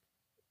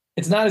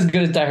not as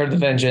good as Die Hard: The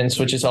Vengeance,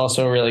 which is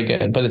also really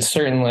good, but it's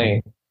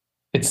certainly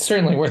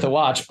worth a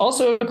watch.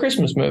 Also a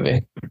Christmas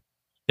movie.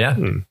 Yeah.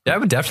 Yeah, I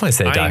would definitely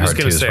say Die Hard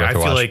 2 is worth a watch.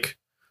 I feel like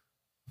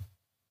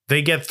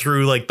they get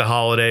through like the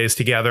holidays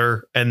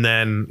together and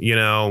then,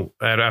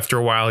 after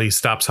a while he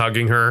stops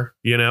hugging her,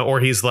 or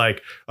he's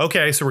like,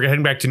 okay, so we're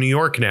heading back to New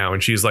York now.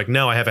 And she's like,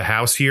 no, I have a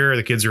house here.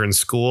 The kids are in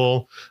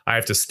school. I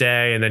have to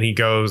stay. And then he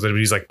goes and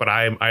he's like, but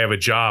I have a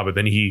job. And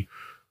then he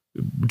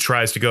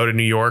tries to go to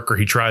New York or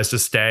he tries to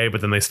stay,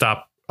 but then they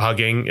stop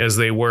hugging as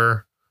they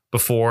were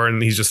before,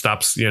 and he just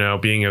stops,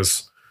 being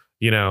as,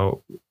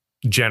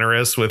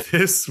 generous with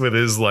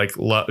his like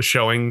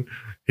showing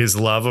his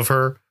love of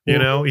her.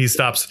 He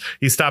stops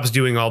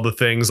doing all the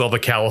things, all the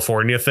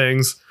California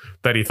things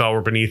that he thought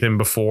were beneath him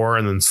before,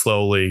 and then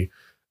slowly,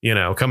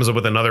 comes up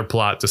with another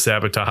plot to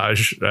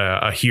sabotage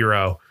a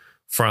hero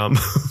from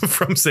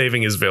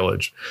saving his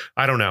village.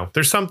 I don't know.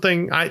 There's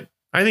something I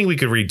think we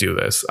could redo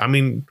this. I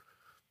mean,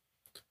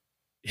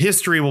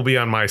 history will be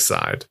on my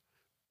side.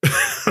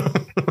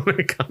 When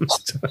it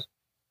comes to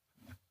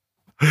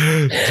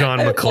John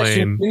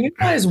McClane. When you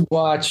guys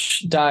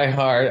watch Die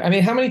Hard, I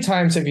mean, how many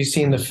times have you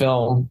seen the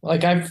film?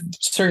 Like, I've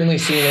certainly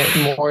seen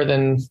it more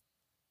than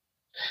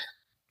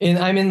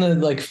I'm in the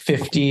like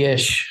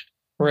 50-ish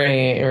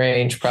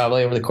range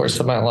probably over the course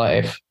of my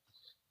life.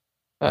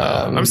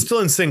 I'm still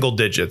in single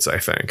digits, I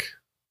think,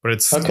 but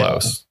it's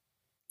close.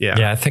 Yeah.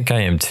 Yeah, I think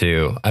I am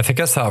too. I think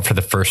I saw it for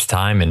the first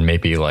time in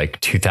maybe like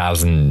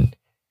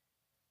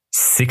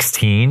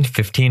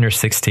 2015 or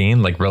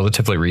 16, like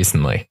relatively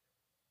recently,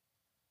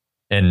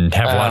 and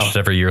have watched it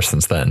every year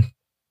since then.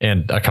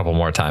 and a couple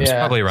more times, Yeah.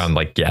 probably around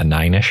like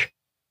 9-ish.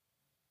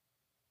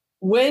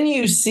 When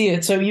you see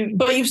it,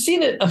 but you've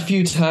seen it a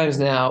few times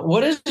now.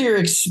 What is your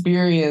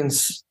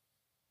experience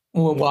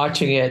when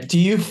watching it? Do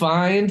you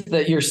find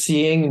that you're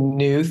seeing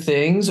new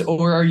things,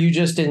 or are you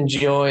just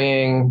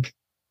enjoying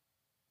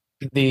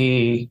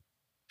the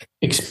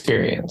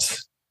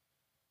experience?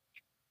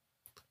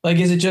 Like,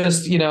 is it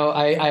just,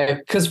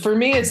 because for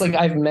me, it's like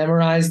I've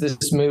memorized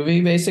this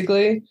movie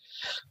basically.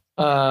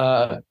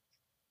 And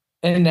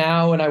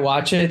now when I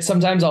watch it,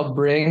 sometimes I'll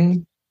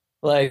bring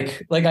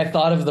like I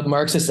thought of the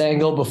Marxist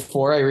angle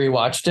before I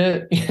rewatched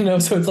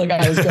it, so it's like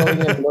I was going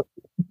in looking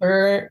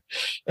for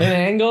an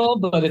angle,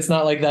 but it's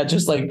not like that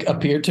just like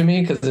appeared to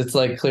me because it's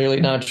like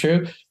clearly not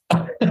true.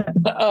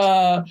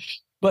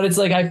 But it's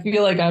like I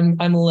feel like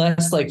I'm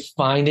less like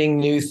finding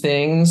new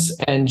things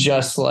and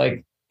just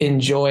like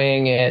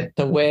enjoying it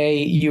the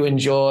way you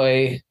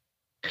enjoy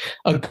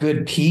a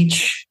good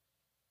peach.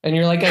 And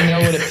you're like, I know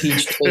what a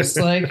peach tastes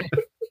like.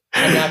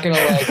 I'm not gonna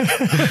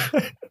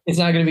it's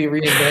not gonna be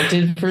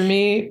reinvented for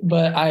me,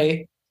 but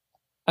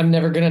I'm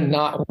never gonna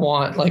not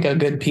want like a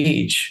good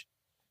peach.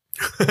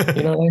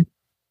 You know what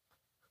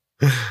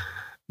I mean?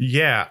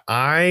 Yeah,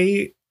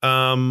 I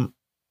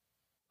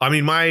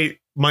mean my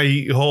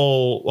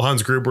whole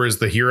Hans Gruber is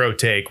the hero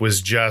take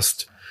was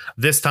just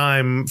this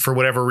time, for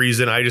whatever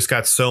reason, I just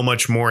got so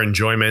much more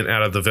enjoyment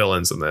out of the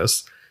villains in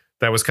this.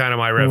 That was kind of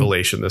my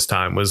revelation this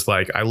time, was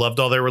like I loved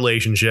all their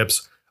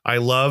relationships. I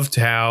loved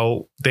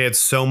how they had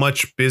so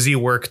much busy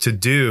work to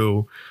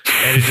do.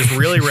 And it just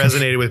really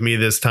resonated with me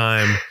this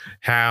time,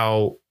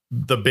 how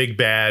the big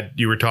bad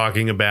you were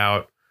talking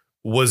about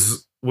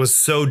was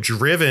so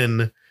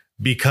driven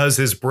because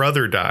his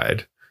brother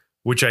died,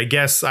 which I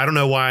guess I don't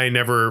know why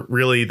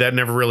that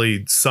never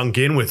really sunk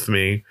in with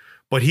me.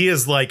 But he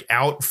is like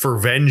out for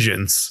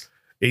vengeance.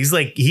 He's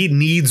like, he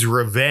needs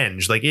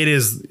revenge. Like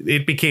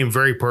it became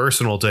very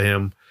personal to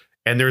him.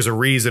 And there's a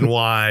reason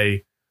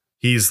why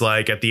he's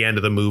like at the end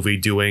of the movie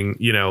doing,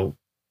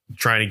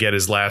 trying to get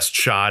his last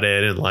shot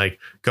in and like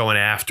going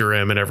after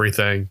him and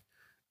everything.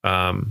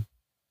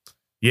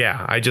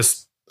 Yeah,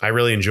 I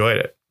really enjoyed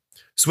it.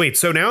 Sweet.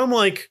 So now I'm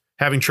like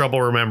having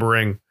trouble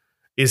remembering.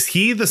 Is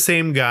he the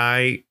same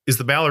guy? Is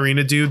the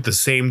ballerina dude the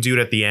same dude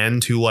at the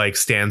end who like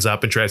stands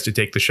up and tries to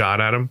take the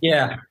shot at him?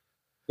 Yeah.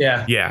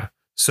 Yeah. Yeah.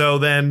 So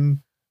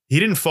then he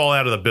didn't fall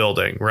out of the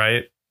building,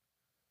 right?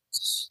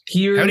 How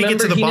did he get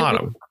to the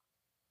bottom?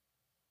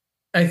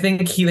 I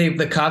think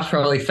the cops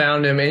probably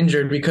found him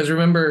injured because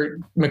remember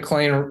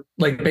McClane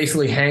like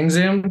basically hangs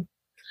him.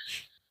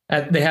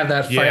 They have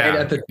that fight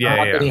at the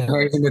top and he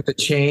hangs him with the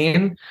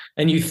chain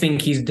and you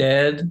think he's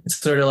dead. It's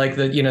sort of like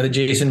the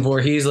Jason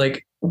Voorhees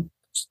like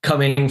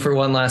coming for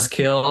one last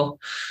kill.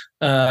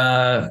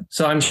 So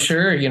I'm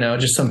sure,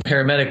 just some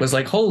paramedic was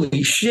like,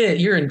 holy shit,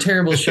 you're in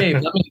terrible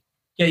shape. Let me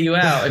get you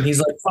out. And he's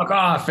like, fuck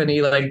off. And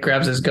he like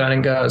grabs his gun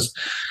and goes.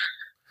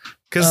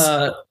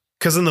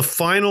 Because in the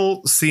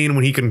final scene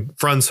when he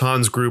confronts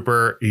Hans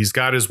Gruber, he's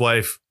got his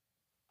wife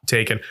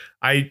taken.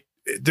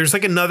 There's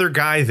like another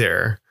guy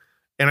there.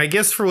 And I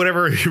guess for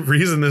whatever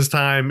reason this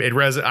time,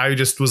 I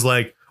just was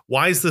like,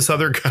 why is this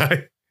other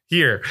guy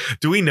here?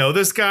 Do we know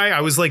this guy?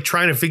 I was like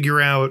trying to figure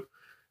out,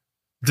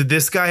 did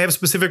this guy have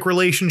specific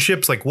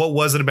relationships? Like, what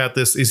was it about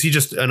this? Is he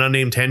just an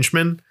unnamed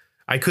henchman?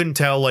 I couldn't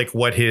tell like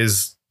what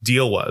his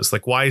deal was.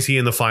 Like, why is he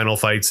in the final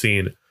fight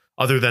scene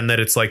other than that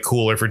it's like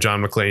cooler for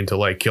John McClane to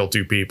like kill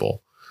two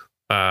people?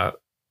 I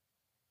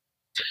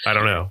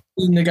don't know.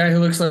 The guy who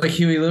looks like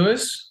Huey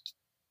Lewis?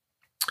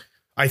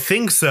 I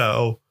think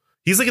so.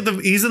 He's like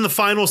he's in the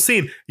final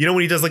scene. When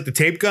he does like the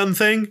tape gun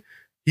thing,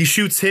 he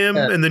shoots him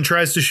and then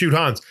tries to shoot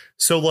Hans.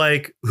 So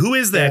like, who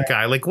is that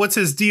guy? Like, what's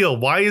his deal?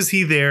 Why is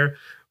he there?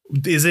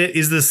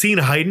 Is the scene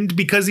heightened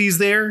because he's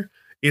there?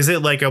 Is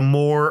it like a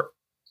more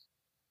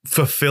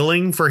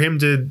fulfilling for him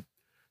to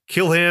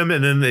kill him?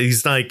 And then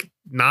he's like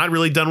not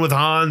really done with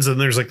Hans.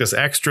 And there's like this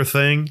extra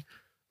thing.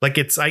 Like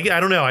I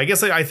don't know. I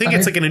guess I think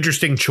it's like an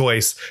interesting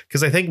choice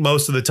because I think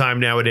most of the time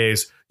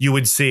nowadays you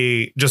would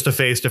see just a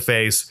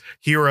face-to-face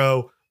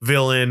hero,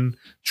 villain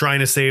trying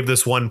to save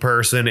this one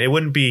person. It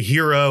wouldn't be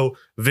hero,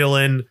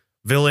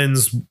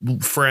 villain's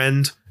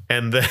friend.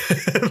 And then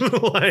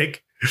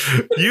like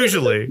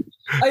usually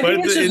I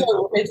think it's just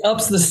it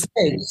ups the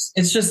stakes.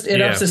 It's just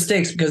ups the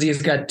stakes because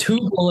he's got two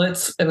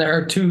bullets and there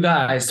are two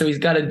guys. So he's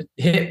got to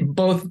hit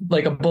both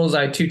like a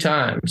bullseye 2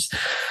 times.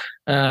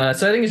 So I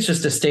think it's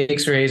just a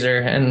stakes raiser.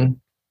 And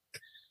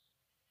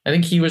I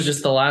think he was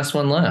just the last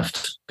one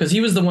left because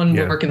he was the one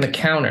working the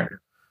counter.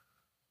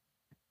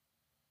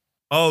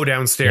 Oh,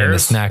 downstairs in the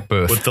snack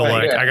booth with the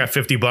I got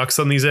 $50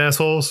 on these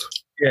assholes.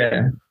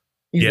 Yeah.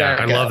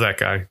 I love that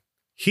guy.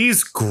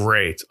 He's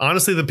great.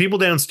 Honestly, the people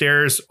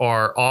downstairs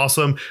are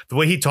awesome. The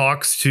way he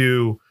talks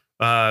to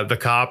the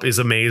cop is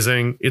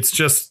amazing. It's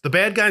just the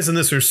bad guys in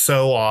this are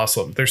so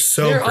awesome. They're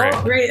great.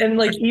 All great. And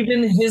like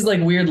even his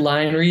like weird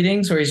line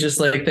readings where he's just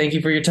like, thank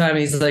you for your time.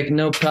 He's like,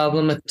 no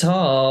problem at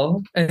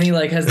all. And he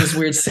like has this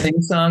weird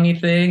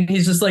sing-songy thing.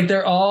 He's just like,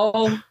 there's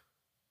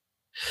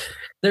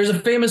a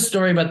famous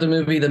story about the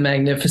movie The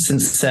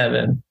Magnificent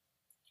Seven.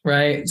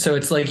 right? So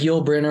it's like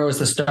Yul Brynner was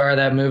the star of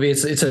that movie.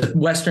 It's a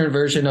Western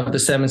version of the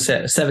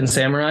Seven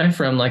Samurai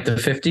from like the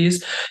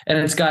 50s. And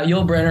it's got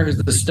Yul Brynner, who's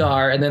the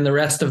star. And then the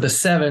rest of the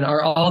seven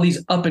are all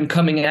these up and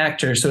coming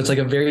actors. So it's like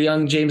a very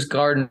young James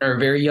Gardner,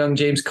 very young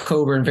James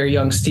Coburn, very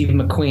young Steve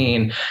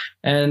McQueen,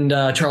 and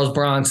Charles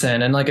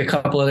Bronson, and like a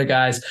couple other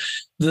guys.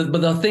 But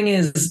the thing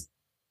is,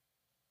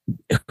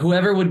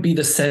 whoever would be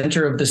the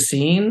center of the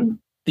scene,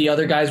 the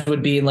other guys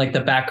would be in like the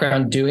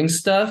background doing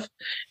stuff.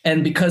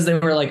 And because they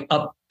were like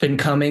up and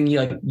coming,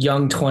 like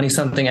young 20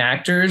 something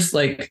actors,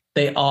 like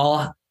they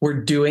all were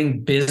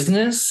doing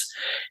business.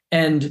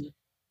 And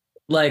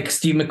like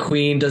Steve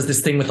McQueen does this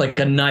thing with like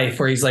a knife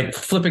where he's like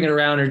flipping it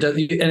around, and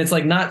it's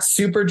like not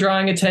super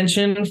drawing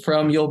attention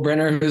from Yul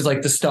Brynner, who's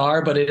like the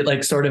star, but it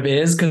like sort of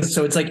is. Cause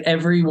so it's like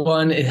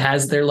everyone, it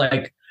has their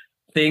like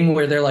thing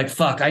where they're like,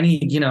 fuck, I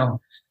need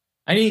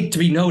to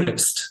be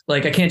noticed.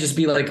 Like, I can't just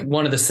be like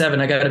one of the seven.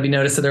 I got to be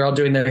noticed. So they're all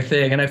doing their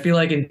thing. And I feel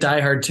like in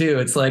Die Hard too,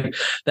 it's like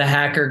the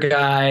hacker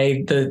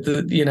guy,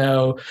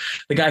 the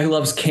guy who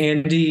loves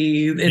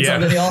candy. It's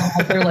like they all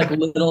have their like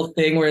little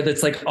thing where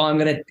it's like, oh, I'm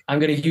going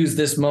to use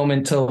this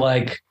moment to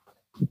like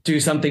do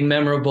something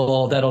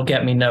memorable that'll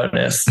get me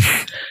noticed.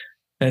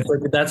 And it's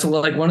like, that's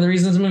like one of the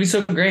reasons the movie's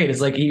so great.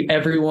 Is like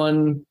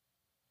everyone's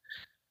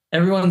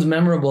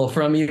memorable,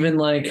 from even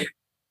like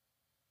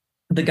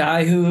the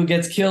guy who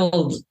gets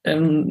killed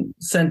and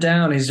sent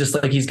down. He's just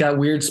like, he's got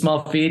weird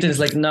small feet, and he's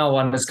like, no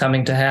one is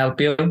coming to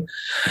help you.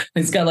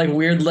 He's got like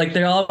weird, like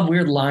they all have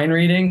weird line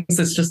readings.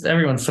 It's just,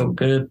 everyone's so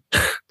good.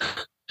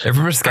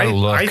 Everybody's got a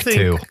look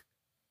too.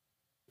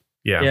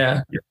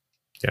 Yeah.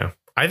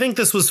 I think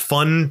this was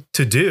fun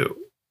to do.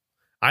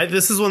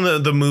 This is when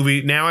the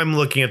movie, now I'm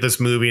looking at this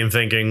movie and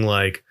thinking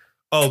like,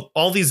 oh,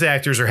 all these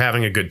actors are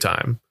having a good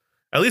time.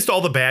 At least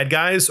all the bad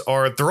guys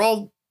they're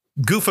all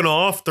goofing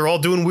off. They're all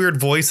doing weird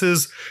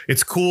voices.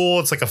 It's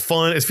cool. It's like it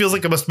feels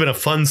like it must have been a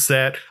fun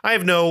set. I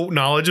have no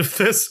knowledge of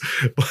this,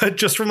 but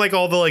just from like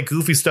all the like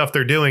goofy stuff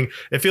they're doing,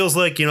 it feels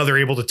like, they're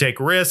able to take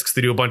risks.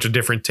 They do a bunch of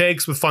different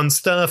takes with fun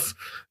stuff,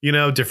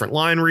 different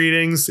line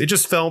readings. It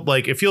just felt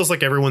like, it feels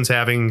like everyone's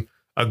having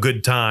a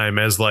good time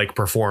as like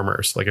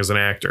performers, like as an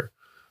actor.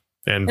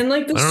 And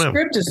like the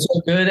script is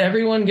so good.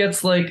 Everyone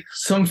gets like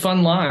some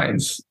fun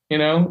lines,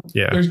 Yeah.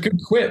 There's good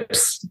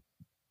quips.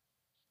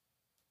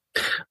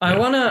 I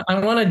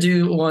wanna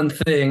do one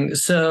thing.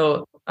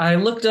 So I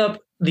looked up,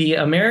 the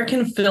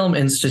American Film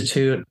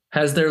Institute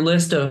has their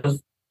list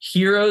of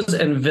heroes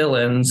and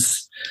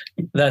villains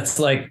that's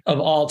like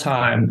of all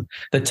time.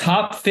 The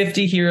top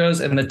 50 heroes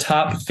and the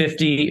top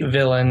 50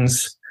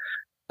 villains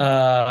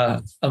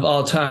of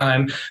all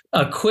time.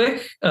 A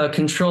quick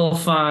control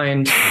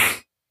find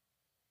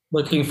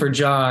looking for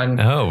John.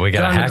 Oh, we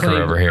got John a hacker McClane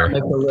over here.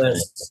 Make the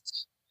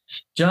list.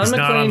 John He's McClane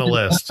not on the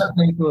list.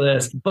 Make the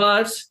list,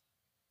 but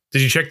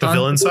did you check the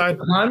villain side?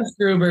 Hans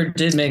Gruber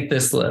did make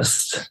this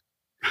list.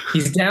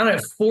 He's down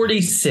at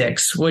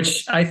 46,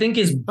 which I think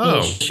is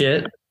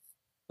bullshit.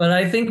 But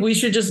I think we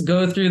should just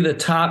go through the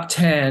top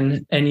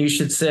 10, and you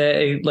should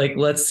say, like,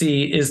 let's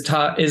see, is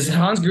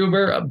Hans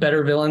Gruber a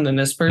better villain than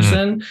this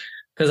person?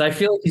 Because I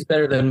feel like he's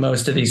better than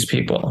most of these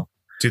people.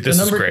 Dude, this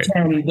is great.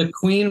 Number 10, the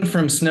Queen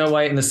from Snow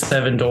White and the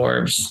Seven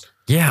Dwarfs.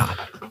 Yeah.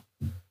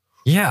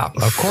 Yeah,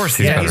 of course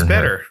he's better. He's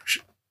better.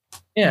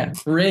 Yeah,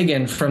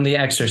 Reagan from The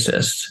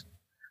Exorcist.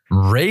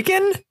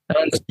 Reagan?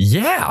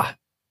 Yeah.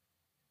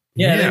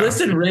 Yeah, they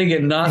listed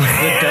Reagan, not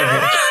the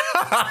devil.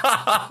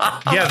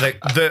 Yeah,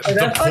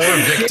 the poor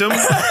victim.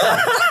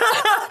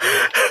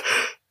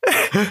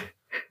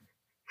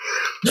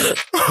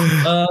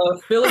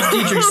 Phyllis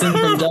Dietrichson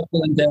from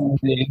Double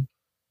Indemnity.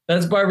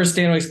 That's Barbara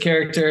Stanwyck's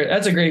character.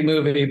 That's a great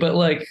movie, but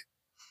like,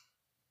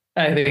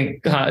 I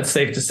think it's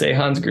safe to say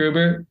Hans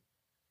Gruber.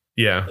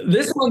 Yeah.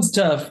 This one's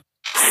tough.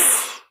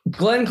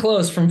 Glenn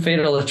Close from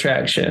Fatal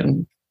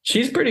Attraction.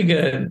 She's pretty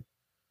good.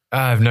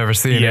 I've never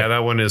seen it. Yeah, that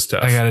one is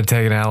tough. I got to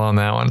take an L on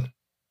that one.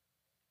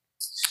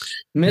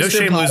 No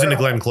shame losing to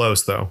Glenn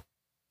Close, though.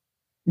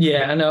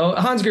 Yeah, I know.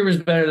 Hans Gruber's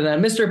better than that.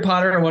 Mr.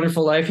 Potter, A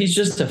Wonderful Life, he's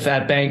just a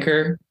fat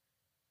banker.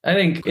 I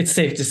think it's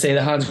safe to say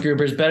that Hans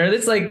Gruber's better.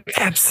 It's like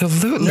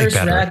absolutely Nurse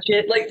better.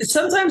 Ratched. Like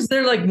sometimes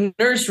they're like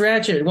Nurse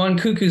Ratched, One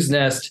Cuckoo's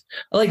Nest.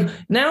 Like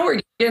now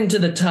we're getting to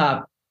the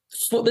top.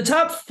 The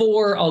top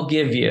four I'll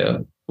give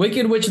you.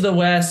 Wicked Witch of the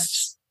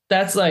West.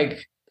 That's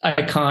like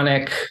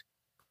iconic,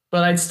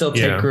 but I'd still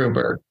take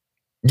Gruber.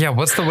 Yeah,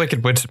 what's the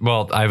Wicked Witch?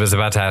 Well, I was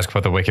about to ask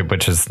what the Wicked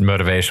Witch's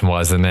motivation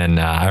was, and then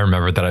I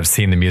remembered that I've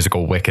seen the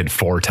musical Wicked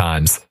 4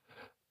 times.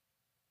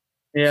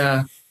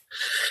 Yeah.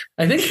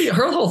 I think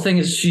her whole thing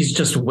is she's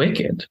just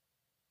wicked.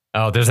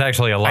 Oh, there's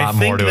actually a lot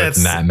more to it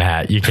than that,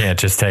 Matt. You can't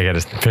just take it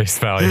as face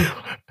value.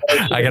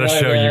 I got to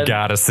show you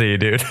gotta see,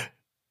 dude.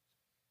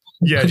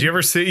 Yeah, did you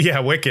ever see? Yeah,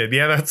 Wicked.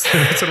 Yeah, that's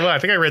what I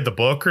think I read the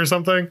book or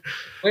something.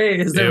 Wait,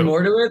 is there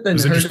more to it than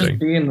her just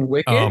being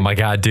wicked? Oh my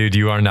God, dude,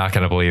 you are not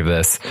going to believe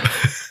this.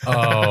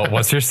 Oh,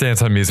 what's your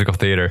stance on musical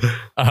theater?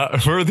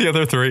 Who are the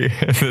other 3 in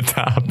the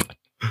top?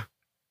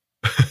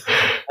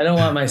 I don't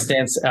want my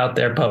stance out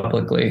there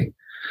publicly.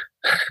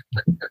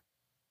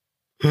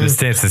 The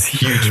stance is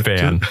huge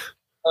fan.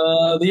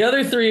 The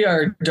other three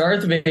are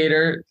Darth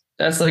Vader.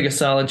 That's like a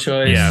solid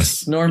choice.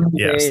 Yes. Norman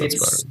Yes,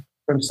 Bates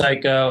from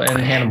Psycho and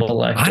Hannibal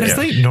Lecter.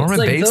 Honestly, Norman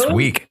like Bates those-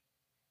 weak.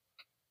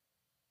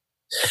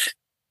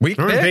 Weak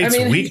Norman pick. Bates I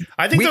mean, weak.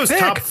 I think weak those pick.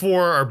 top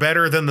four are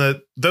better than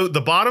the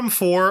bottom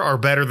four are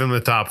better than the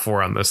top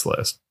four on this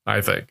list.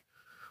 I think,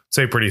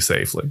 say pretty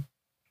safely.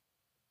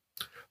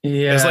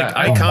 Yeah, As like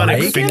I- iconic I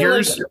feel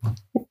figures.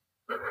 like-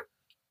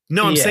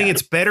 No, I'm Yeah. saying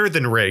it's better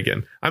than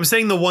Reagan. I'm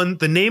saying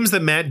the names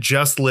that Matt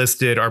just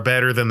listed are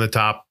better than the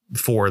top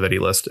four that he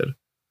listed.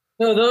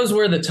 no, those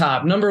were the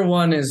top. Number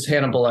one is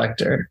Hannibal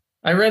Lecter.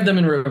 I read them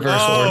in reverse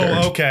order.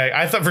 Oh, okay.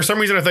 I thought for some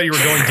reason I thought you were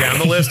going down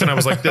the list, and I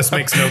was like, this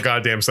makes no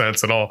goddamn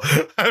sense at all.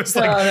 I was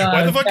like,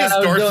 why the fuck is I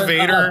was Darth going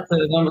Vader? up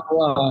to number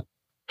one.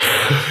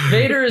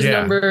 Vader is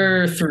Yeah.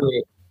 number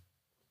three.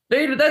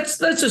 Vader,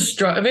 that's a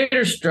strong.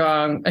 Vader's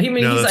strong. I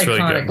mean, No, he's that's really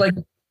iconic.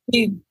 good.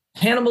 Like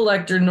Hannibal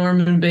Lecter,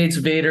 Norman Bates,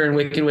 Vader, and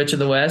Wicked Witch of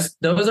the West.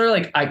 Those are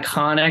like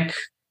iconic.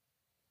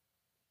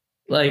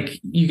 Like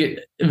you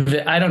get,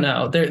 I don't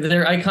know.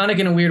 They're iconic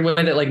in a weird way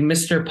that like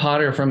Mr.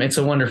 Potter from It's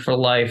a Wonderful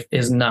Life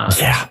is not.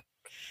 Yeah.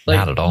 Like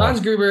Not at all.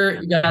 Hans Gruber,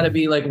 you got to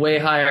be like way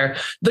higher.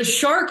 The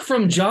shark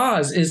from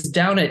Jaws is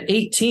down at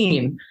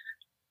 18.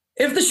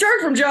 If the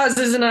shark from Jaws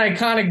is an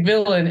iconic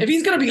villain, if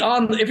he's going to be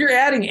if you're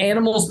adding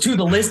animals to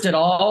the list at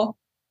all,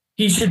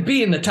 he should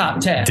be in the top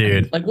 10.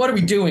 Dude. Like, what are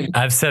we doing?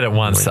 I've said it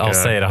once. Oh my I'll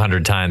God. say it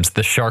 100 times.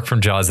 The shark from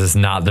Jaws is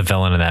not the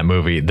villain in that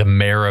movie. The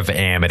mayor of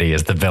Amity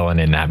is the villain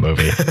in that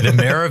movie. The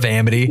mayor of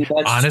Amity,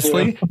 That's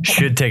honestly, true.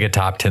 should take a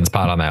top 10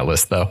 spot on that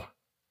list, though.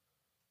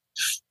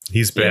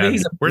 He's Yeah, bad.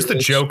 he's a Where's the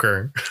bitch.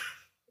 Joker?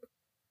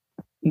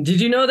 Did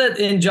you know that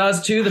in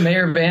Jaws 2, the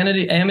mayor of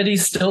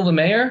Amity's still the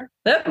mayor?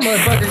 That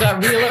motherfucker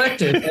got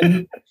reelected.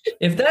 And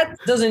if that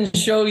doesn't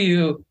show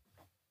you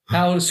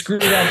how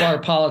screwed up our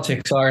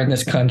politics are in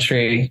this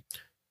country,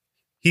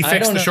 He I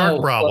fixed don't the shark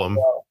know. problem.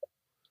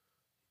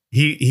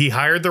 He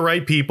hired the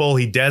right people.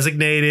 He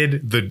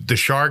designated the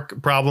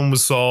shark problem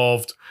was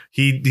solved.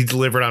 He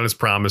delivered on his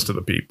promise to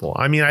the people.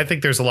 I mean, I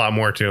think there's a lot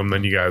more to him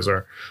than you guys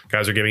are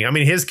giving. I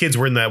mean, his kids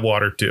were in that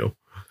water too.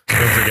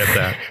 Don't forget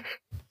that.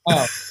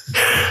 Oh,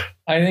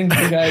 I think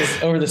you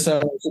guys over the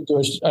summer should do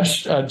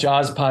a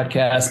Jaws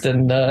podcast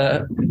and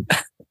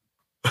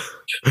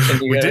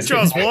We did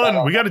Jaws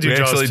 1. We got to do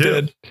Jaws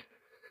 2.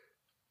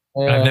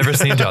 I've never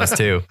seen Jaws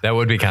 2. That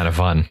would be kind of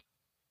fun.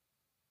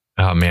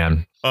 Oh,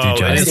 man. Oh,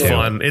 Jaws it's 2.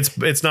 fun.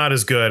 It's not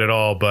as good at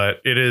all, but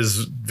it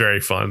is very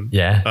fun.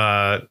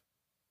 Yeah.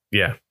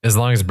 Yeah. As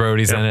long as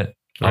Brody's Yep. in it,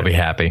 I'll be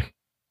happy.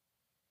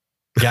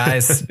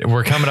 Guys,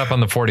 we're coming up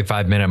on the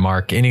 45-minute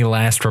mark. Any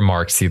last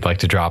remarks you'd like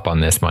to drop on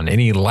this one?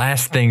 Any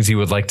last things you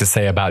would like to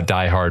say about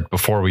Die Hard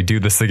before we do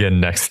this again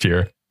next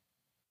year?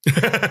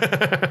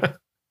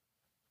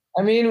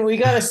 I mean, we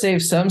got to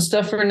save some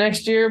stuff for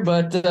next year,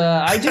 but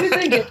I do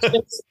think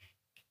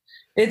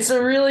it's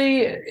a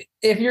really,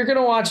 if you're going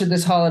to watch it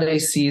this holiday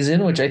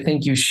season, which I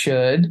think you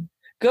should,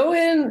 go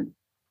in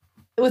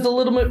with a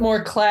little bit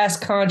more class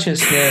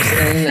consciousness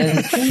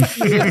and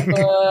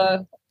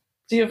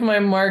see if my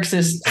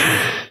Marxist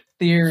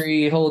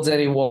theory holds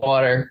any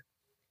water.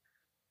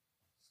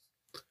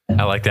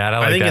 I like that. I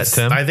like that,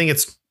 Tim. I think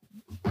it's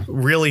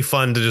really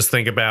fun to just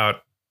think about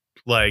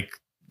like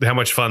how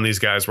much fun these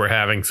guys were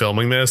having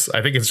filming this.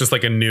 I think it's just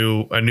like a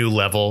new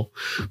level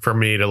for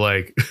me to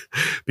like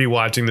be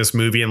watching this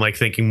movie and like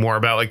thinking more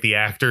about like the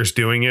actors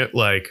doing it.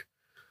 Like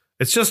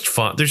it's just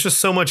fun. There's just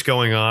so much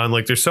going on.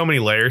 Like there's so many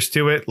layers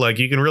to it. Like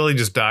you can really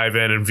just dive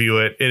in and view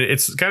it. And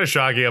it's kind of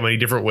shocking how many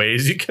different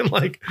ways you can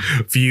like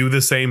view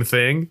the same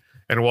thing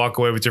and walk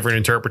away with different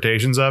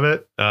interpretations of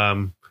it.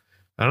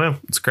 I don't know.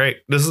 It's great.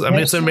 It's an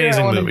Next year,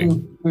 amazing I wanna movie.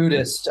 do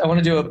Buddhist. I want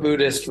to do a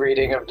Buddhist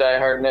reading of Die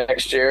Hard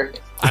next year.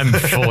 I'm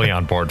fully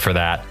on board for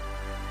that.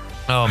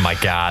 Oh, my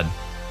God.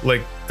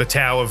 Like the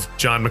Tao of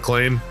John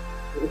McClane.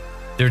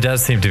 There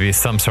does seem to be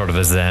some sort of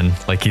a zen,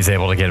 like he's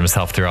able to get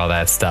himself through all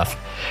that stuff.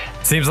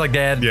 Seems like they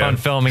had fun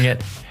filming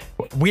it.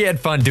 We had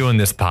fun doing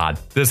this pod.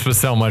 This was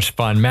so much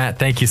fun. Matt,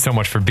 thank you so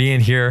much for being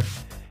here.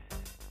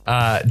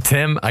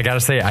 Tim, I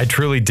gotta say, I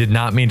truly did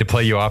not mean to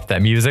play you off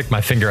that music.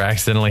 My finger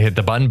accidentally hit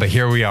the button, but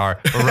here we are.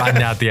 We're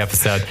riding out the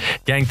episode.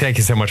 Gang, thank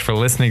you so much for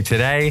listening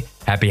today.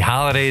 Happy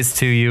holidays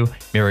to you.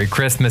 Merry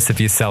Christmas if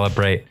you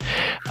celebrate.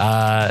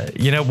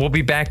 We'll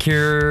be back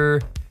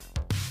here.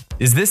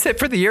 Is this it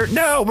for the year?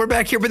 No, we're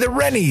back here with the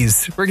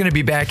Rennies. We're going to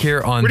be back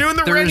here on We're doing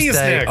the Thursday. Rennies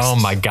next. Oh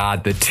my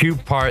God, the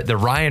the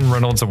Ryan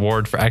Reynolds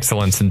Award for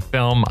Excellence in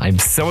Film. I'm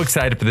so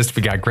excited for this.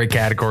 We got great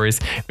categories.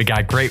 We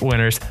got great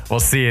winners. We'll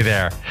see you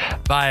there.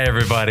 Bye,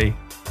 everybody.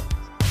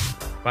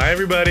 Bye,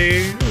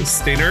 everybody.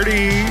 Stay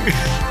nerdy.